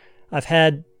band. I've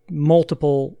had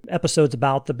multiple episodes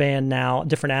about the band now,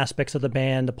 different aspects of the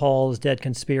band, the Paul is Dead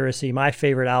Conspiracy, my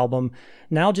favorite album.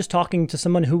 Now just talking to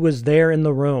someone who was there in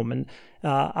the room. And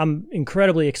I'm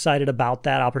incredibly excited about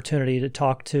that opportunity to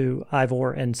talk to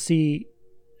Ivor and see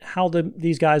how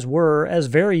these guys were as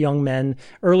very young men,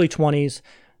 early 20s,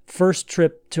 first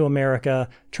trip to America,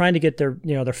 trying to get their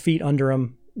feet under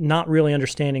them, not really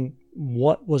understanding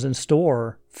what was in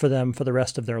store for them for the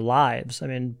rest of their lives. I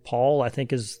mean, Paul, I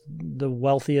think, is the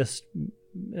wealthiest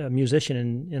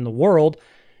musician in the world,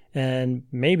 and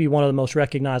maybe one of the most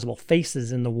recognizable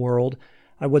faces in the world.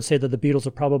 I would say that the Beatles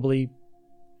are probably,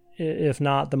 if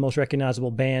not the most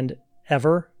recognizable band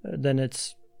ever, then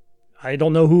I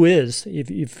don't know who is.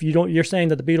 If you're saying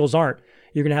that the Beatles aren't,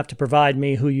 you're going to have to provide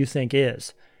me who you think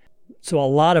is. So a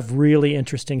lot of really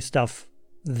interesting stuff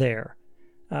there.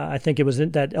 I think it was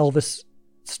that Elvis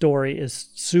story is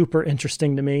super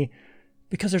interesting to me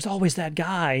because there's always that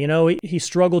guy, he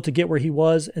struggled to get where he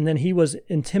was, and then he was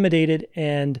intimidated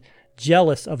and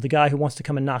jealous of the guy who wants to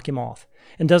come and knock him off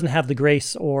and doesn't have the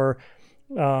grace or,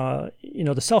 the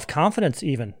self-confidence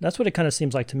even. That's what it kind of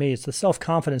seems like to me. It's the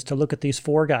self-confidence to look at these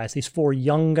 4 guys, these 4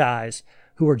 young guys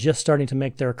who are just starting to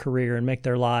make their career and make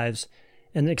their lives,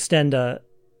 and extend a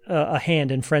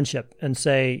hand in friendship and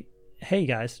say, hey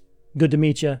guys, good to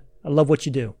meet you. I love what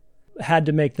you do. Had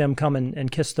to make them come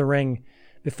and kiss the ring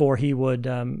before he would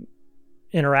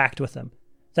interact with them.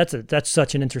 That's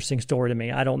such an interesting story to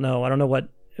me. I don't know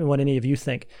what any of you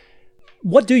think.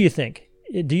 What do you think?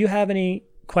 Do you have any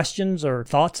questions or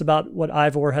thoughts about what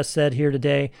Ivor has said here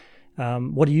today?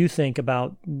 What do you think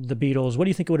about the Beatles? What do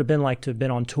you think it would have been like to have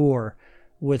been on tour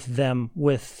with them,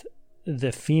 with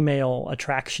the female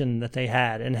attraction that they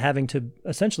had, and having to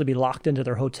essentially be locked into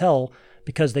their hotel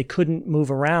because they couldn't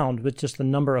move around with just the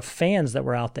number of fans that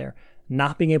were out there,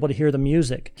 not being able to hear the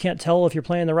music. Can't tell if you're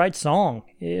playing the right song.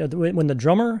 When the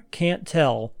drummer can't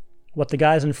tell what the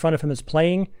guys in front of him is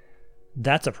playing,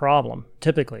 that's a problem.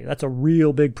 Typically, that's a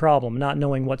real big problem, not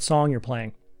knowing what song you're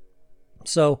playing.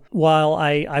 So while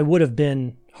I would have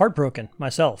been heartbroken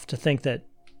myself to think that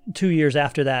 2 years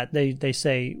after that, they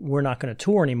say, we're not going to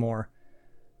tour anymore.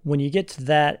 When you get to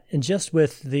that, and just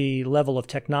with the level of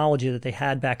technology that they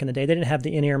had back in the day, they didn't have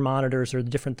the in-ear monitors or the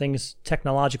different things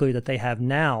technologically that they have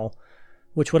now,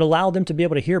 which would allow them to be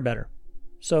able to hear better.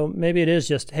 So maybe it is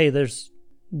just, hey, there's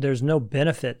no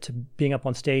benefit to being up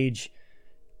on stage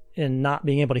and not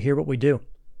being able to hear what we do.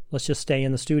 Let's just stay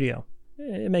in the studio.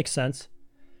 It makes sense.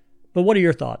 But what are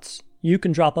your thoughts? You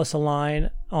can drop us a line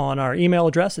on our email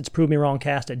address. It's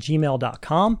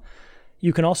provemerongcast@gmail.com.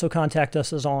 You can also contact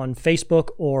us on Facebook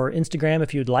or Instagram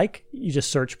if you'd like. You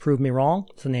just search Prove Me Wrong.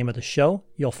 It's the name of the show.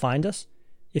 You'll find us.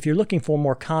 If you're looking for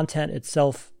more content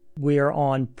itself, we are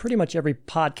on pretty much every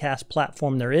podcast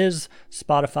platform there is: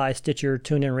 Spotify, Stitcher,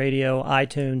 TuneIn Radio,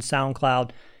 iTunes, SoundCloud.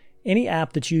 Any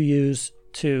app that you use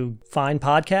to find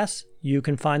podcasts, you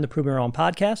can find the Prove Me Wrong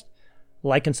podcast.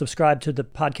 Like and subscribe to the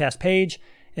podcast page.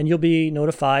 and you'll be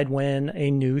notified when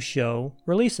a new show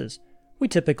releases. We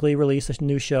typically release a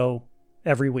new show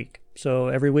every week. So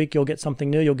every week you'll get something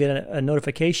new, you'll get a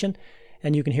notification,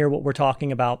 and you can hear what we're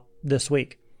talking about this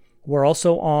week. We're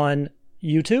also on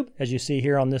YouTube, as you see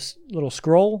here on this little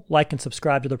scroll. Like and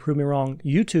subscribe to the Prove Me Wrong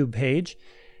YouTube page.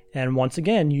 And once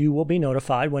again, you will be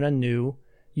notified when a new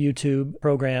YouTube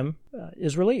program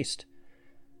is released.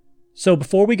 So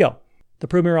before we go, the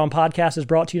Prove Me Wrong podcast is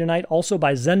brought to you tonight also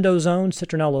by Zendozone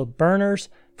Citronella Burners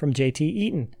from JT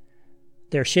Eaton.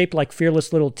 They're shaped like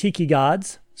fearless little tiki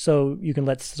gods, so you can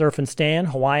let Surf and Stan,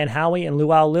 Hawaiian Howie, and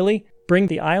Luau Lily bring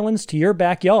the islands to your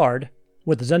backyard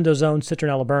with the Zendozone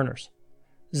Citronella Burners.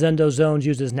 Zendozone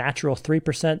uses natural 3%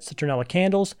 citronella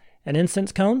candles and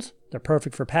incense cones. They're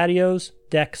perfect for patios,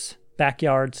 decks,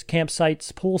 backyards,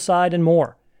 campsites, poolside, and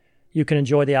more. You can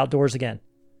enjoy the outdoors again.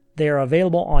 They are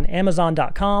available on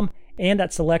Amazon.com and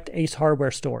at select Ace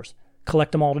Hardware stores.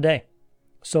 Collect them all today.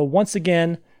 So once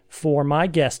again, for my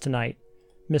guest tonight,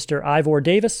 Mr. Ivor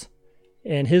Davis,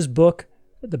 and his book,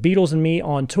 The Beatles and Me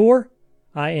on Tour.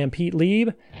 I am Pete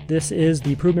Lieb. This is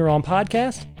the Prove Me Wrong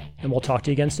podcast, and we'll talk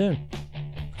to you again soon.